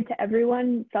reminder to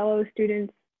everyone, fellow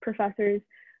students, professors,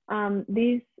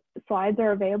 these slides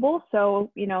are available. So,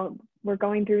 you know, we're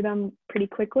going through them pretty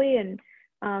quickly, and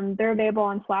they're available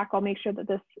on Slack. I'll make sure that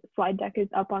this slide deck is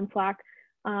up on Slack.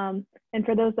 And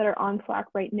for those that are on Slack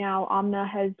right now, Amna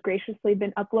has graciously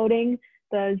been uploading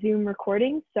the Zoom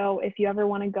recording. So if you ever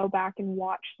want to go back and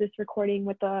watch this recording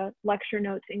with the lecture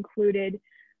notes included,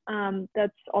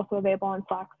 that's also available on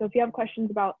Slack. So if you have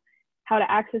questions about how to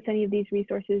access any of these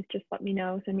resources, just let me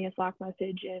know, send me a Slack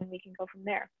message, and we can go from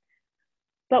there.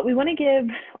 But we want to give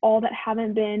all that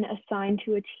haven't been assigned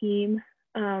to a team,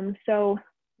 so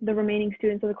the remaining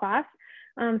students of the class,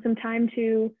 some time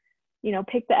to, you know,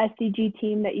 pick the SDG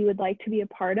team that you would like to be a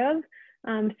part of.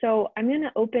 So I'm going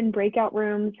to open breakout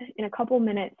rooms in a couple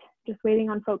minutes, just waiting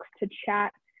on folks to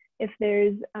chat if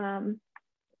there's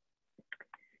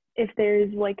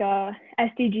like a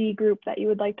SDG group that you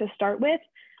would like to start with.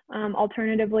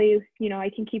 Alternatively, you know, I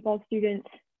can keep all students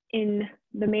in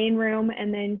the main room,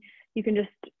 and then you can just,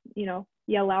 you know,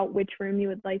 yell out which room you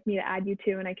would like me to add you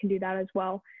to, and I can do that as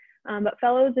well. But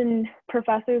fellows and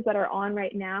professors that are on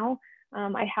right now,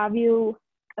 I have you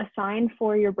assigned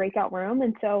for your breakout room.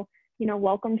 And so, you know,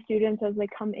 welcome students as they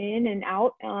come in and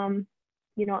out,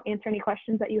 you know, answer any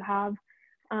questions that you have.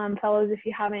 Fellows, if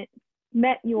you haven't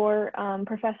met your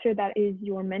professor that is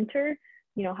your mentor,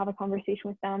 you know, have a conversation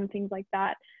with them, things like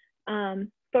that.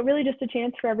 But really just a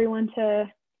chance for everyone to,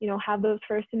 you know, have those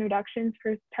first introductions,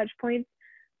 first touch points.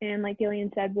 And like Gillian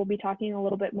said, we'll be talking a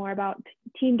little bit more about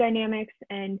team dynamics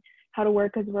and how to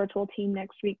work as a virtual team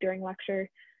next week during lecture.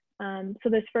 So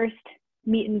this first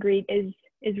meet and greet is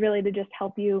really to just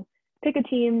help you pick a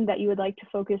team that you would like to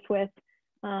focus with,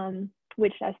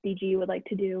 which SDG you would like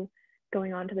to do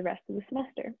going on to the rest of the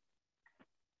semester.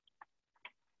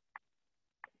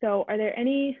 So are there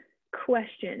any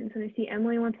questions? And I see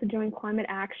Emily wants to join climate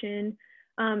action.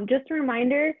 Just a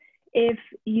reminder, if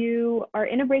you are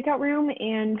in a breakout room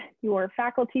and your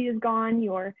faculty is gone,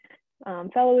 your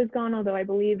fellow is gone, although I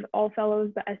believe all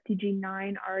fellows, the SDG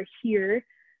 9 are here.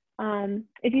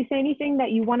 If you say anything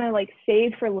that you want to like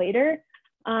save for later,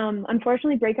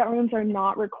 unfortunately breakout rooms are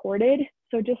not recorded.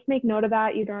 So just make note of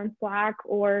that either on Slack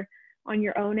or on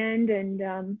your own end,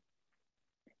 and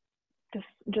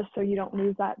just so you don't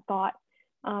lose that thought.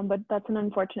 But that's an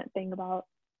unfortunate thing about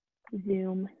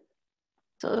Zoom.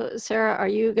 So Sarah, are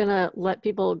you gonna let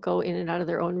people go in and out of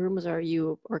their own rooms, or are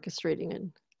you orchestrating it?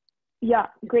 Yeah,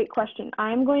 great question.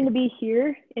 I'm going to be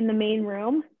here in the main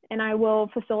room, and I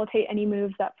will facilitate any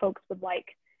moves that folks would like.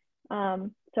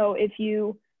 So if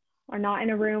you are not in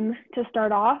a room to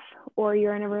start off, or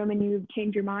you're in a room and you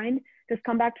change your mind, just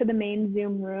come back to the main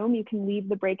Zoom room. You can leave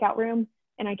the breakout room,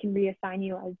 and I can reassign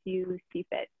you as you see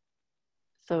fit.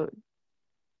 So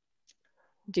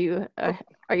do you,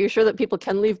 are you sure that people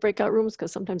can leave breakout rooms?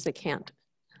 Because sometimes they can't.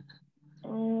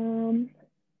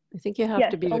 I think you have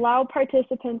to be. Allow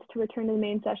participants to return to the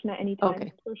main session at any time.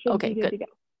 Okay, So should be good to go.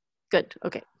 Good,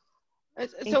 okay.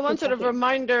 So one sort of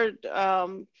reminder,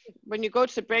 when you go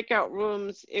to the breakout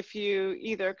rooms, if you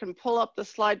either can pull up the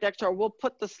slide decks, or we'll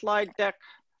put the slide deck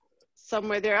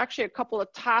somewhere. There are actually a couple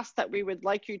of tasks that we would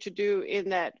like you to do in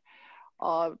that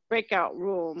breakout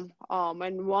room.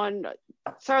 And one,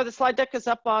 Sarah, the slide deck is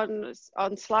up on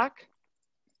Slack?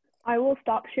 I will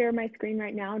stop share my screen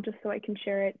right now just so I can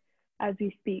share it as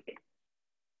we speak.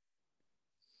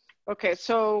 Okay,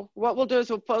 so what we'll do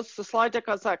is we'll post the slide deck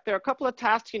on Slack. There are a couple of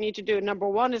tasks you need to do. Number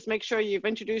one is make sure you've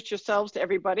introduced yourselves to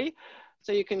everybody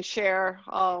so you can share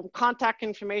contact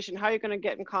information, how you're going to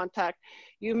get in contact.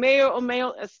 You may or may,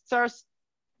 as Sarah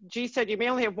G said, you may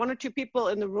only have 1 or 2 people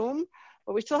in the room,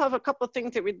 but we still have a couple of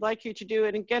things that we'd like you to do.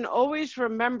 And again, always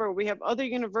remember, we have other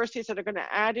universities that are going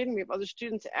to add in, we have other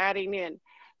students adding in.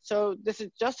 So this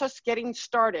is just us getting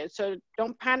started. So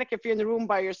don't panic if you're in the room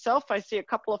by yourself. I see a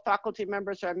couple of faculty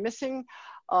members are missing.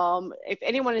 If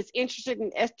anyone is interested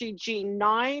in SDG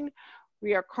 9,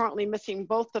 We are currently missing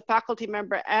both the faculty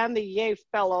member and the Yay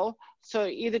fellow. So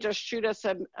either just shoot us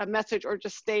a message or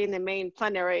just stay in the main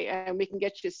plenary and we can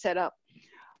get you set up.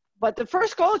 But the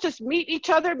first goal is just meet each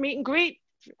other, meet and greet.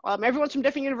 Everyone's from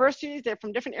different universities. They're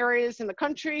from different areas in the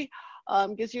country.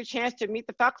 Gives you a chance to meet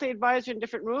the faculty advisor in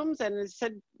different rooms and as I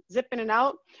said, zip in and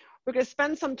out. We're going to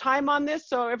spend some time on this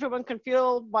so everyone can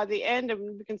feel by the end,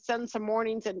 and we can send some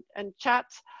mornings and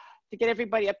chats to get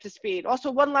everybody up to speed.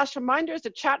 Also, one last reminder is the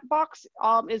chat box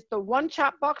is the one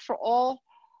chat box for all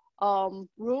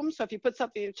rooms. So if you put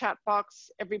something in the chat box,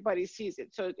 everybody sees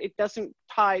it. So it doesn't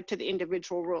tie to the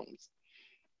individual rooms.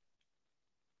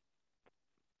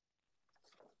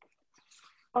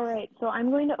 All right, so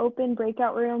I'm going to open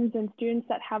breakout rooms, and students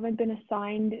that haven't been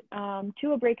assigned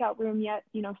to a breakout room yet,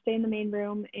 stay in the main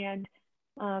room and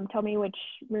tell me which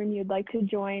room you'd like to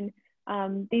join.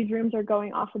 These rooms are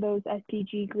going off of those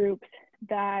SDG groups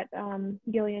that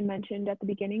Gillian mentioned at the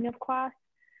beginning of class.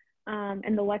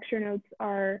 And the lecture notes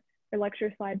the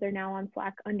lecture slides are now on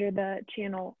Slack under the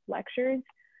channel lectures.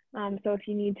 So if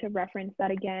you need to reference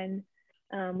that again,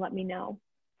 let me know.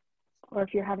 Or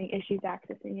if you're having issues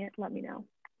accessing it, let me know.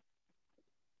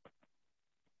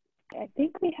 I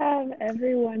think we have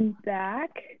everyone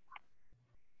back.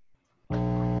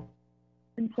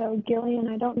 And so Gillian,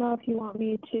 I don't know if you want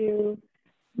me to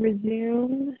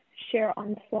resume, share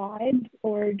on slides,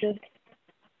 or just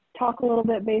talk a little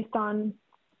bit based on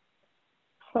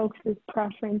folks'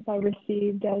 preference I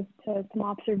received as to some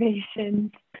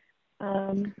observations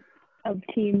of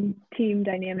team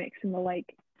dynamics and the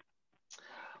like.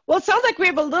 Well, it sounds like we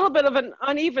have a little bit of an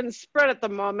uneven spread at the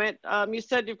moment. You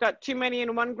said you've got too many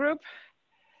in one group?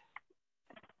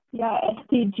 Yeah,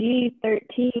 SDG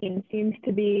 13 seems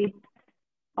to be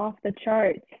off the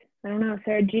charts. I don't know,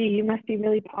 Sarah G, you must be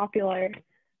really popular.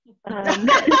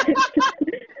 Everybody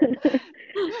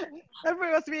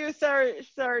wants to be with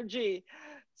Sarah G.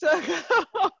 So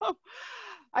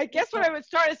I guess what I would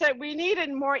start is that we need a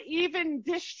more even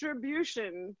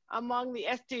distribution among the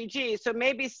SDGs. So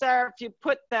maybe, Sarah, if you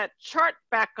put that chart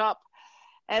back up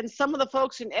and some of the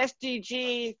folks in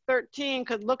SDG 13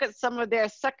 could look at some of their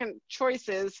second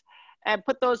choices and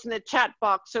put those in the chat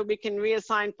box so we can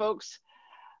reassign folks.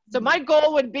 So my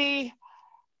goal would be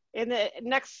in the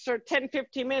next 10,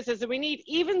 15 minutes is that we need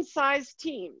even-sized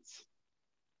teams.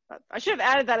 I should have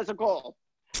added that as a goal.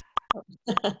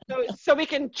 So we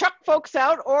can chuck folks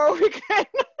out, or we can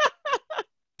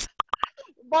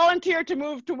volunteer to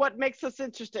move to what makes us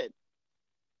interested.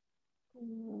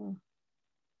 Can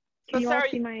So you Sarah, all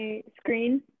see my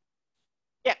screen?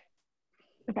 Yeah.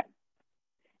 Okay.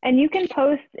 And you can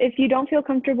post, if you don't feel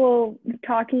comfortable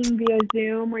talking via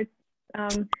Zoom or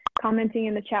commenting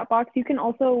in the chat box, you can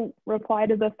also reply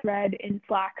to the thread in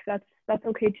Slack. That's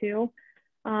okay too.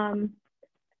 And,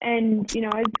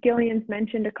 as Gillian's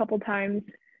mentioned a couple times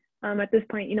at this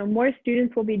point, more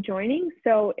students will be joining.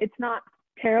 So it's not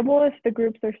terrible if the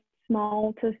groups are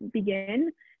small to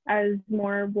begin, as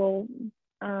more will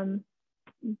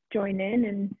join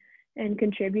in and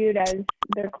contribute as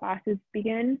their classes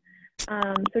begin.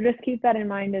 So just keep that in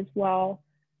mind as well.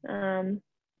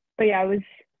 But yeah, it was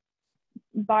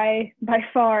by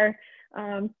far,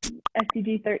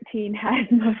 SDG 13 has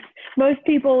most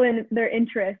people in their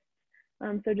interests.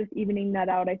 So just evening that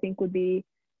out, I think, would be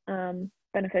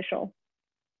beneficial.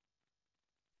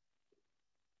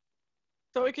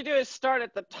 So what we could do is start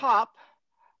at the top.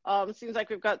 Seems like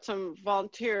we've got some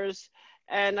volunteers,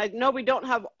 and I know we don't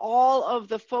have all of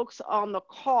the folks on the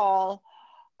call,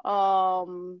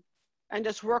 and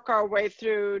just work our way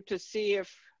through to see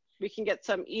if we can get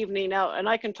some evening out. And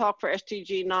I can talk for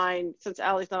SDG 9 since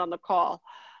Allie's not on the call.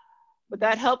 Would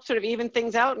that help sort of even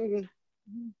things out? And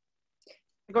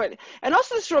go ahead. And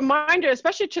also this reminder,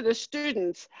 especially to the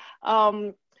students,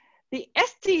 the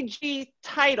SDG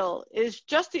title is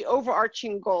just the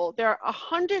overarching goal. There are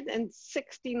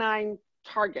 169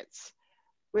 targets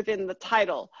within the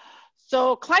title.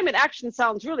 So climate action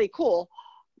sounds really cool,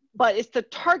 but it's the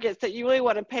targets that you really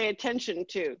want to pay attention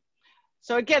to.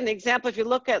 So again, the example, if you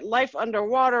look at life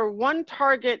underwater, one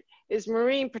target is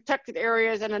marine protected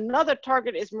areas and another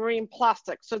target is marine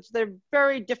plastics. So they're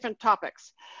very different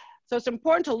topics. So it's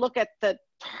important to look at the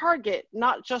target,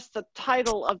 not just the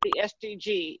title of the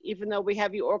SDG, even though we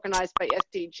have you organized by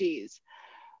SDGs.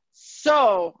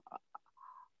 So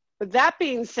with that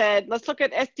being said, let's look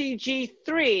at SDG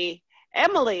 3.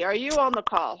 Emily, are you on the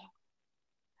call?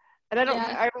 And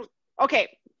okay,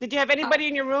 did you have anybody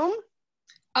in your room?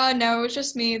 No, it was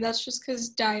just me. That's just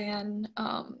because Diane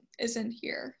isn't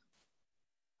here.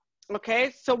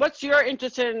 Okay, so what's your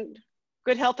interest in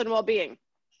good health and well-being?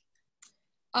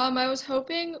 I was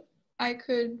hoping I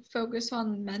could focus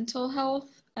on mental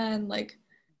health and like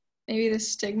maybe the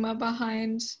stigma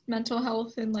behind mental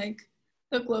health in like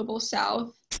the global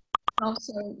South, and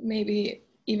also maybe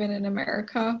even in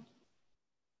America.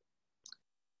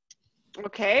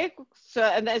 Okay, so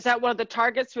and is that one of the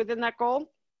targets within that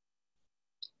goal?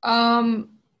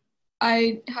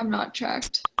 I have not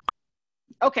checked.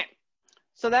 Okay,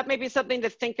 so that may be something to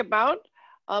think about.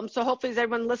 So hopefully, as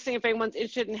everyone listening, if anyone's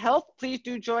interested in health, please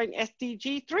do join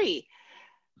SDG 3.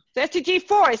 So SDG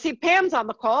 4, I see Pam's on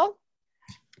the call.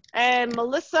 And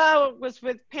Melissa was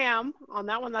with Pam on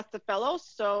that one. That's the fellow.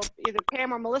 So either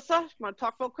Pam or Melissa, you want to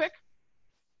talk real quick?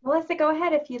 Melissa, go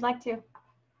ahead if you'd like to.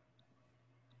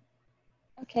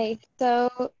 Okay, so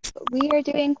we are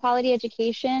doing quality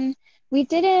education. We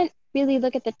didn't really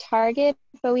look at the target,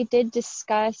 but we did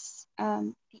discuss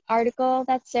the article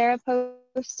that Sarah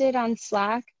posted on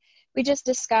Slack. We just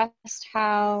discussed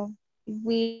how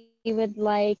we would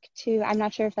like to, I'm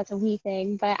not sure if that's a we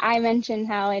thing, but I mentioned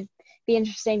how it'd be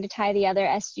interesting to tie the other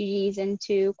SDGs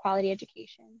into quality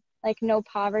education, like no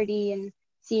poverty, and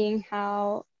seeing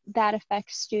how that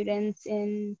affects students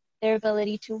in their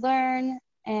ability to learn,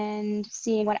 and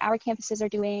seeing what our campuses are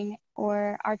doing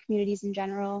or our communities in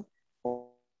general, or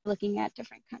looking at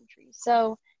different countries.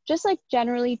 So just like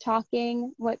generally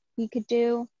talking what we could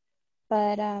do,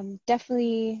 but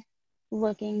definitely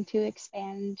looking to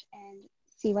expand and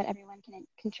see what everyone can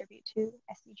contribute to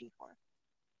SDG 4.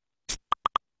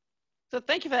 So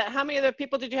thank you for that. How many other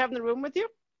people did you have in the room with you?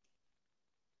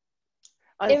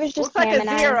 It was just looks like Pam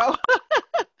a and zero.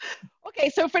 Okay,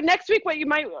 so for next week, what you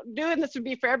might do, and this would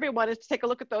be for everyone, is to take a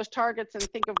look at those targets and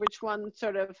think of which one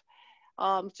sort of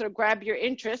grab your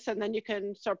interest, and then you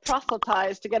can sort of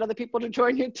proselytize to get other people to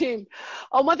join your team.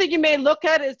 One thing you may look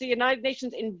at is the United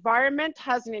Nations Environment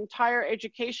has an entire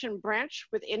education branch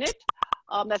within it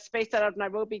that's based out of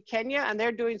Nairobi, Kenya, and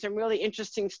they're doing some really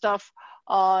interesting stuff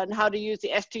on how to use the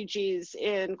SDGs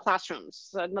in classrooms.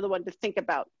 So another one to think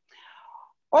about.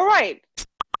 All right.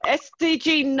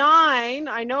 SDG 9,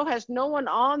 I know has no one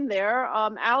on there.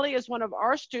 Ali is one of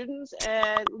our students,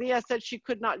 and Leah said she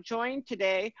could not join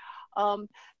today.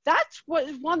 That's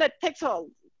one that takes a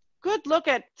good look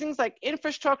at things like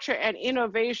infrastructure and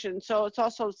innovation. So it's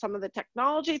also some of the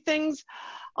technology things.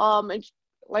 And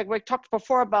like we talked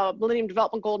before about Millennium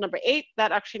Development Goal number 8,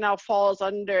 that actually now falls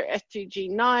under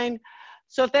SDG 9.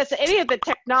 So if that's any of the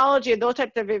technology and those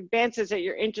types of advances that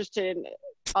you're interested in,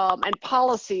 and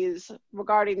policies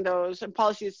regarding those, and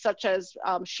policies such as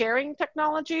sharing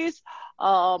technologies,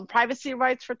 privacy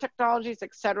rights for technologies,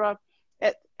 etc.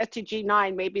 SDG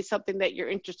 9 may be something that you're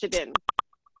interested in.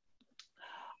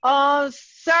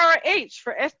 Sarah H.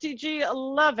 for SDG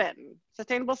 11,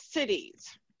 Sustainable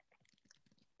Cities.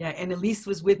 Yeah, and Elise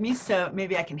was with me, so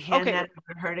maybe I can hand that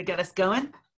over to her to get us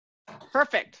going.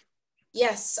 Perfect.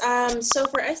 Yes, so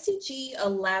for SDG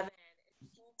 11,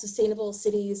 sustainable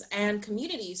cities and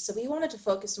communities. So we wanted to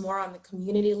focus more on the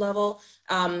community level,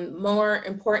 more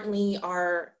importantly,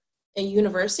 our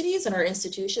universities and our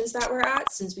institutions that we're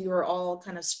at, since we were all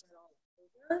kind of spread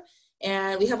all over.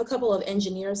 And we have a couple of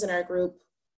engineers in our group.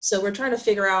 So we're trying to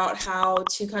figure out how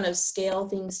to kind of scale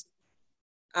things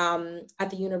at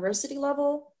the university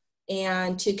level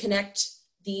and to connect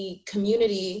the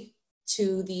community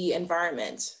to the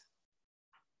environment.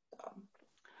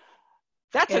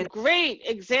 That's a great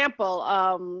example.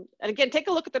 And again, take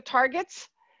a look at the targets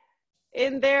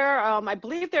in there. I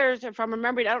believe there's, if I'm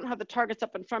remembering, I don't have the targets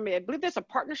up in front of me. I believe there's a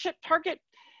partnership target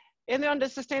in there under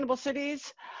sustainable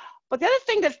cities. But the other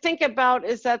thing to think about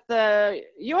is that the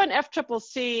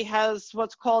UNFCCC has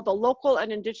what's called the local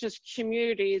and indigenous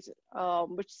communities,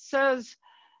 which says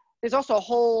there's also a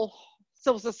whole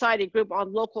civil society group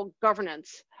on local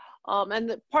governance.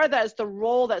 And part of that is the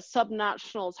role that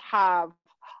subnationals have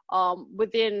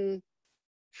within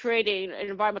creating an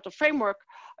environmental framework,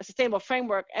 a sustainable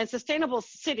framework, and sustainable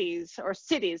cities, or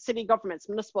cities, city governments,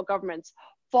 municipal governments,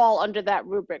 fall under that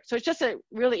rubric. So it's just a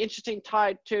really interesting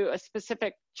tie to a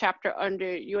specific chapter under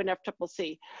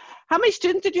UNFCCC. How many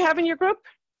students did you have in your group?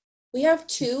 We have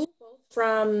 2, both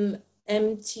from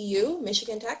MTU,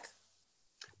 Michigan Tech.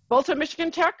 Both from Michigan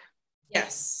Tech?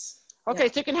 Yes. Okay,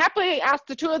 yeah. So you can happily ask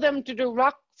the 2 of them to do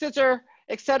rock, scissors,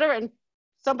 etc., and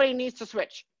somebody needs to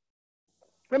switch.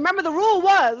 Remember, the rule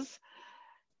was,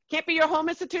 can't be your home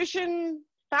institution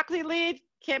faculty lead,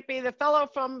 can't be the fellow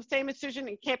from the same institution,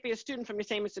 and can't be a student from your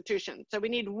same institution. So we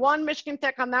need 1 Michigan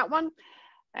Tech on that one,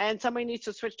 and somebody needs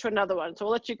to switch to another one. So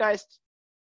we'll let you guys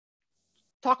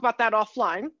talk about that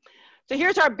offline. So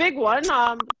here's our big one.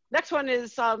 Next one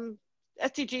is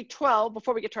SDG 12,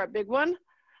 before we get to our big one.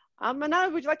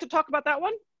 Manal, would you like to talk about that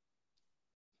one?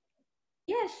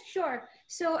 Yes, sure.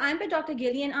 So I'm with Dr.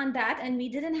 Gillian on that, and we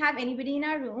didn't have anybody in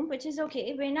our room, which is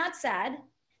okay. We're not sad.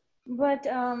 But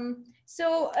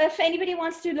so if anybody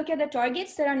wants to look at the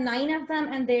targets, there are 9 of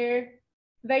them, and they're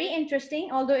very interesting,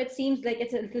 although it seems like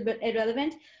it's a little bit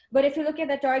irrelevant. But if you look at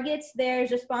the targets,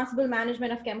 there's responsible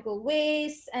management of chemical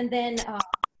waste, and then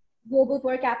global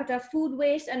per capita food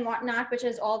waste and whatnot, which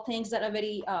is all things that are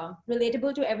very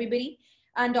relatable to everybody.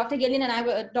 And Dr. Gillian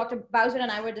and Dr. Bowser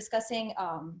and I were discussing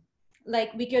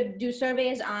like we could do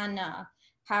surveys on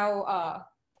how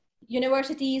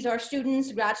universities or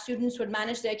students, grad students would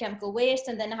manage their chemical waste,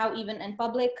 and then how even in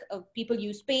public people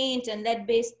use paint and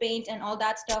lead-based paint and all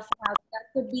that stuff. How that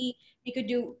could be, we could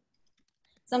do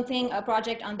something, a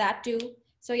project on that too.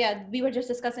 So yeah, we were just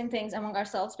discussing things among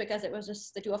ourselves because it was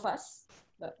just the 2 of us.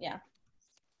 But yeah.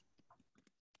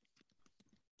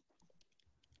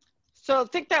 So I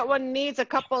think that one needs a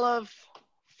couple of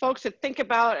folks to think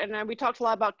about, and we talked a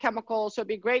lot about chemicals, so it'd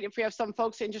be great if we have some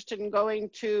folks interested in going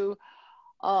to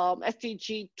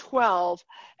SDG 12.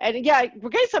 And yeah, we're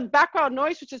getting some background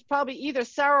noise, which is probably either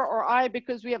Sarah or I,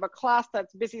 because we have a class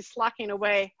that's busy slacking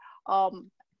away,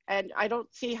 and I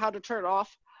don't see how to turn it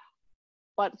off.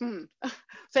 But so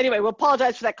anyway, we'll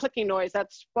apologize for that clicking noise.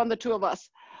 That's from the 2 of us.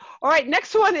 All right,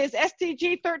 next one is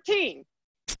SDG 13.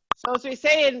 So as we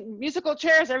say in musical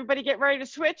chairs, everybody get ready to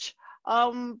switch.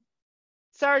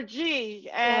 Sarah G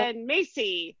and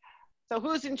Macy. So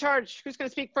who's in charge? Who's going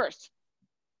to speak first?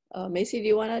 Macy, do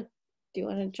you want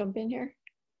to jump in here?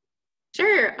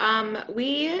 Sure.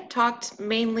 We talked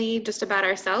mainly just about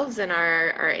ourselves and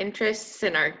our interests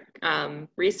and our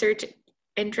research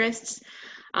interests.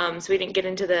 So we didn't get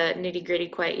into the nitty gritty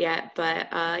quite yet, but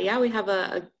yeah, we have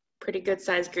a pretty good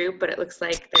sized group, but it looks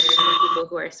like there's some people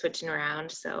who are switching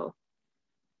around, so.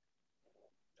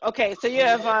 Okay, so you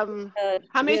have,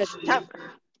 how many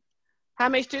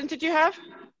students did you have?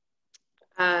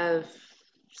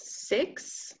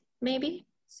 6, maybe.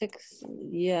 6,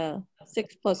 yeah,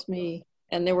 6 plus me.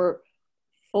 And there were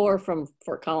 4 from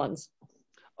Fort Collins.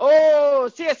 Oh,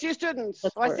 CSU students.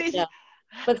 Oh, I see. Yeah.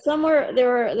 But some were, they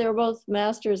were both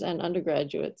masters and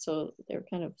undergraduates, so they're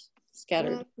kind of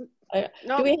scattered.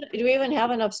 No. Do we even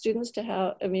have enough students to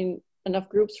have, I mean, enough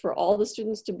groups for all the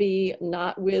students to be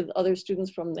not with other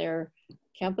students from their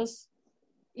campus?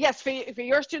 Yes, for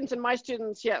your students and my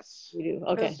students, yes. We do,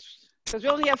 okay. Because we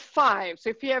only have 5,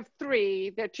 so if you have 3,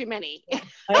 they're too many.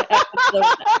 I've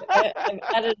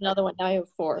added another one, now I have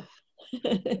 4.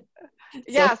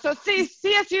 Yeah, so see,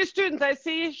 CSU students, I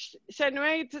see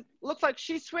Shanwei, looks like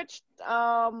she switched.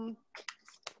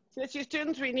 CSU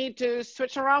students, we need to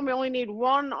switch around. We only need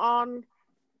 1 on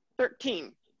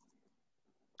 13.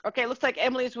 Okay, looks like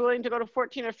Emily's willing to go to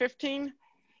 14 or 15.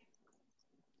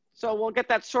 So we'll get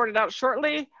that sorted out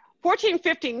shortly. 14,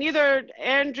 15, neither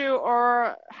Andrew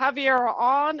or Javier are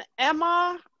on.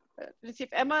 Emma, let's see if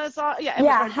Emma is on. Yeah, Emma's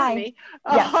right hi. Me.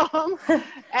 Yes.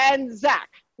 And Zach.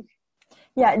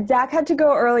 Yeah, Zach had to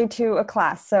go early to a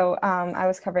class, so I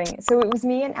was covering. So it was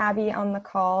me and Abby on the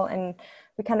call, and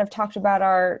we kind of talked about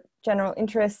our general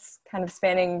interests, kind of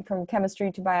spanning from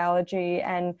chemistry to biology.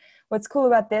 And what's cool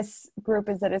about this group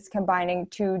is that it's combining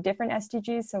 2 different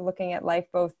SDGs, so looking at life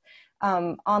both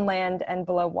on land and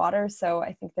below water. So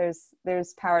I think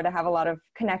there's power to have a lot of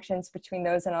connections between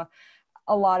those, and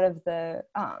a lot of the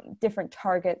different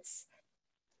targets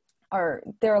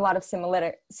there are a lot of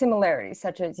similarities,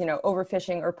 such as, you know,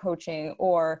 overfishing or poaching,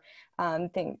 or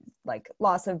things like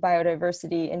loss of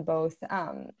biodiversity in both.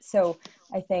 So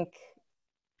I think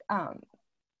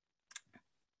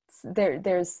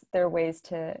there are ways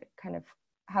to kind of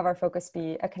have our focus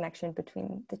be a connection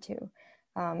between the 2.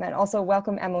 And also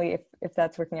welcome Emily, if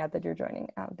that's working out that you're joining.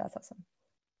 That's awesome.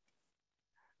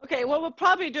 Okay, what we'll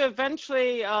probably do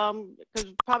eventually,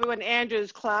 because probably when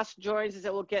Andrew's class joins, is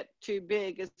it will get too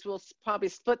big, is we'll probably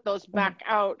split those back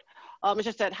out. It's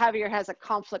just that Javier has a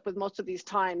conflict with most of these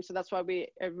times, so that's why we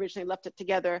originally left it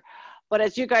together. But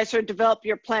as you guys sort of develop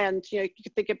your plans, you know, you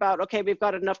can think about, okay, we've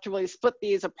got enough to really split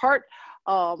these apart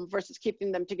versus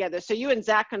keeping them together. So you and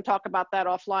Zach can talk about that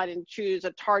offline and choose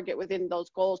a target within those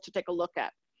goals to take a look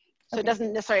at. So It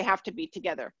doesn't necessarily have to be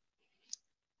together.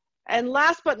 And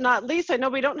last but not least, I know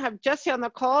we don't have Jesse on the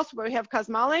call, so we have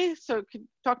Kazmali. So could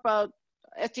talk about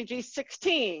SDG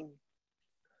 16.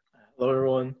 Hello,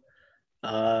 everyone.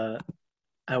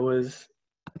 I was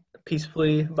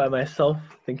peacefully by myself,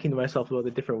 thinking to myself about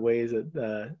the different ways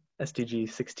that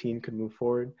SDG 16 could move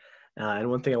forward. And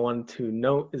one thing I wanted to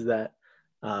note is that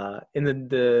in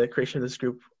the creation of this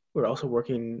group, we're also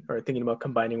working or thinking about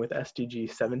combining with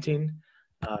SDG 17,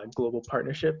 global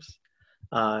partnerships.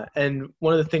 And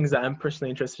one of the things that I'm personally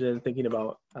interested in thinking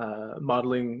about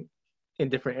modeling in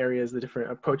different areas, the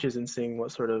different approaches, and seeing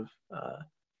what sort of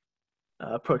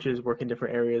approaches work in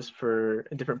different areas for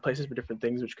in different places for different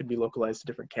things, which could be localized to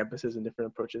different campuses and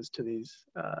different approaches to these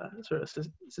sort of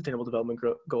sustainable development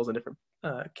goals on different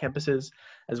campuses,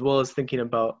 as well as thinking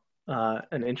about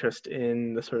an interest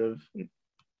in the sort of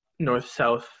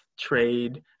north-south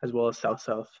trade as well as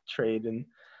south-south trade, and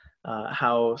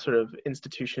how sort of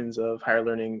institutions of higher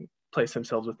learning place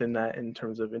themselves within that in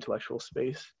terms of intellectual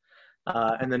space.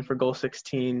 And then for goal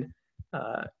 16,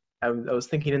 I was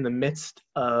thinking in the midst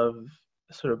of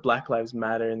sort of Black Lives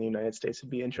Matter in the United States, it'd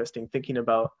be interesting thinking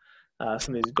about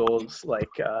some of these goals like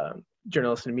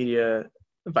journalists and media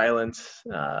violence,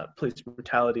 police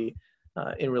brutality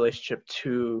in relationship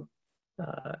to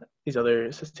these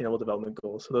other sustainable development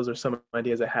goals. So those are some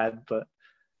ideas I had, but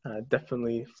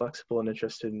definitely flexible and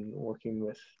interested in working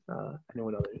with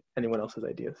anyone else's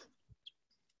ideas.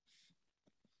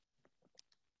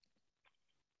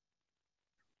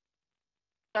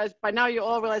 Guys, by now you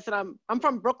all realize that I'm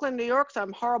from Brooklyn, New York, so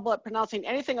I'm horrible at pronouncing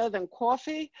anything other than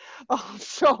coffee.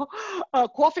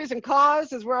 Coffees and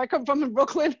cars is where I come from in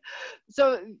Brooklyn.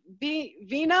 So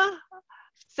Vina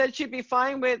said she'd be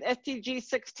fine with SDG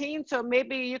 16, so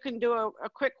maybe you can do a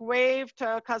quick wave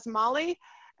to Kasmali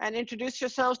and introduce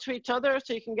yourselves to each other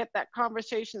so you can get that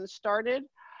conversation started.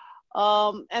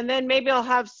 And then maybe I'll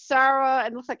have Sarah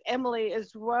and looks like Emily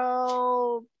as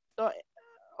well.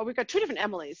 We got two different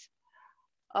Emilys.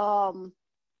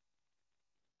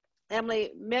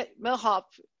 Emily Milhoff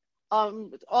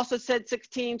also said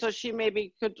 16, so she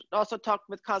maybe could also talk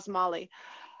with Kasmali.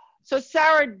 So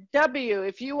Sarah W.,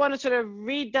 if you want to sort of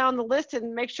read down the list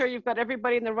and make sure you've got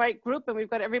everybody in the right group and we've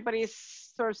got everybody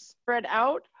sort of spread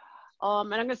out.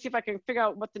 And I'm going to see if I can figure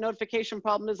out what the notification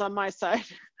problem is on my side.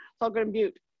 So I'm going to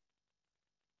mute.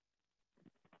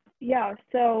 Yeah,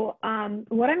 so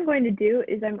what I'm going to do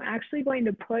is I'm actually going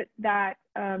to put that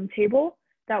table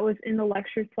that was in the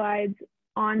lecture slides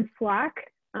on Slack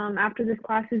after this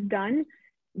class is done,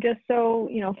 just so,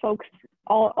 you know, folks,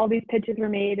 all these pitches were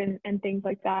made and things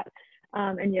like that.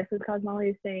 And yes, as Kasmali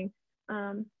is saying,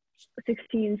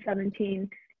 16, 17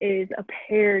 is a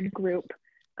paired group.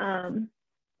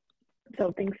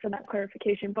 So thanks for that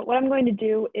clarification. But what I'm going to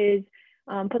do is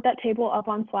put that table up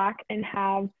on Slack and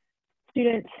have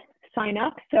students sign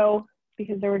up. So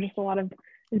because there were just a lot of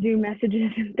Zoom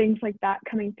messages and things like that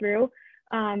coming through.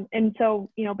 And so,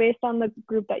 you know, based on the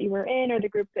group that you were in or the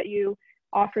group that you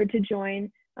offered to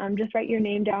join, just write your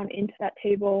name down into that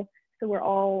table so we're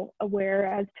all aware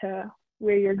as to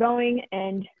where you're going,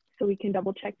 and so we can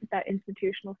double check that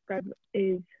institutional spread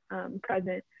is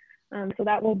present. So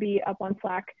that will be up on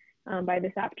Slack by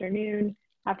this afternoon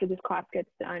after this class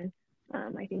gets done.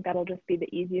 I think that'll just be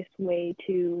the easiest way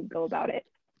to go about it.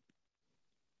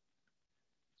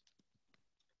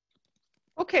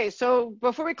 Okay, so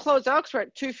before we close out, because we're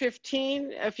at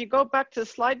 2:15, if you go back to the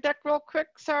slide deck real quick,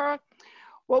 Sarah,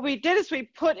 what we did is we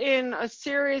put in a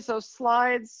series of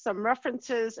slides, some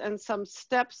references, and some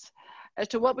steps as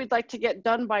to what we'd like to get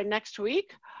done by next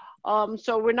week.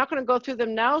 So we're not going to go through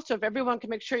them now, so if everyone can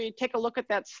make sure you take a look at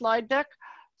that slide deck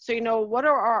so you know what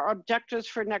are our objectives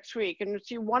for next week. And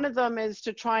see, one of them is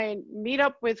to try and meet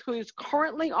up with who's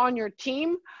currently on your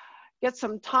team, get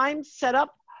some time set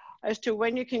up as to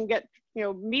when you can get, you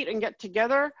know, meet and get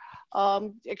together,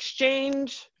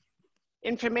 exchange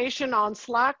information on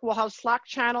Slack. We'll have Slack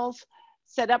channels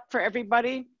set up for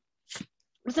everybody.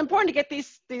 It's important to get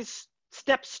these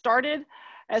steps started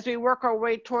as we work our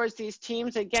way towards these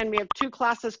teams. Again, we have 2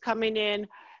 classes coming in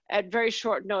at very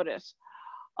short notice.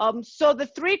 So the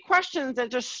 3 questions that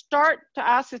just start to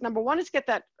ask is, number 1 is get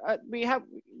that,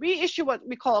 we issue what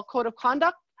we call a code of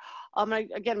conduct.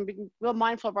 Again, being real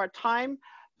mindful of our time.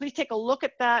 Please take a look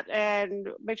at that and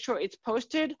make sure it's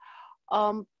posted.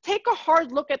 Take a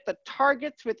hard look at the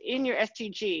targets within your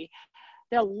SDG.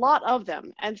 There are a lot of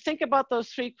them, and think about those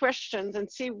 3 questions and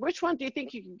see which one do you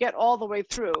think you can get all the way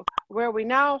through. Where are we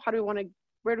now? How do we want to?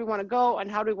 Where do we want to go?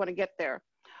 And how do we want to get there?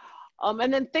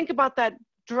 And then think about that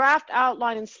draft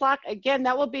outline in Slack. Again,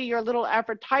 that will be your little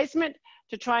advertisement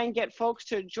to try and get folks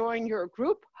to join your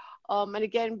group. And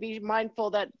again, be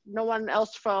mindful that no one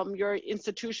else from your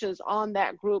institution is on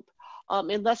that group,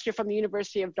 unless you're from the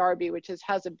University of Derby, which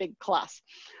has a big class.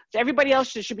 So everybody else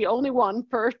should be only 1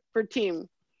 per team.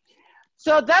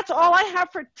 So that's all I have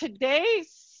for today.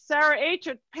 Sarah H.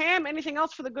 or Pam, anything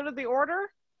else for the good of the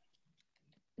order?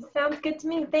 Sounds good to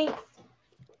me, thanks.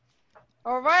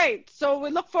 All right, so we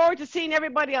look forward to seeing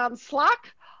everybody on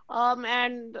Slack.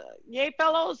 And yay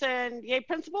fellows and yay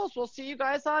principals, we'll see you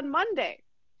guys on Monday.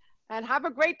 And have a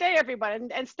great day, everybody.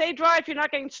 And stay dry if you're not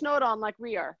getting snowed on like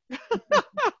we are.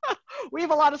 We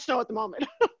have a lot of snow at the moment.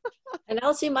 And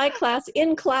I'll see my class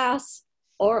in class,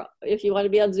 or if you want to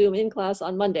be on Zoom, in class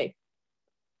on Monday.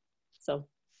 So.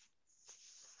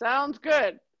 Sounds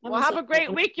good. Well, have a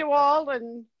great week, you all,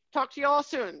 and talk to you all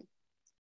soon.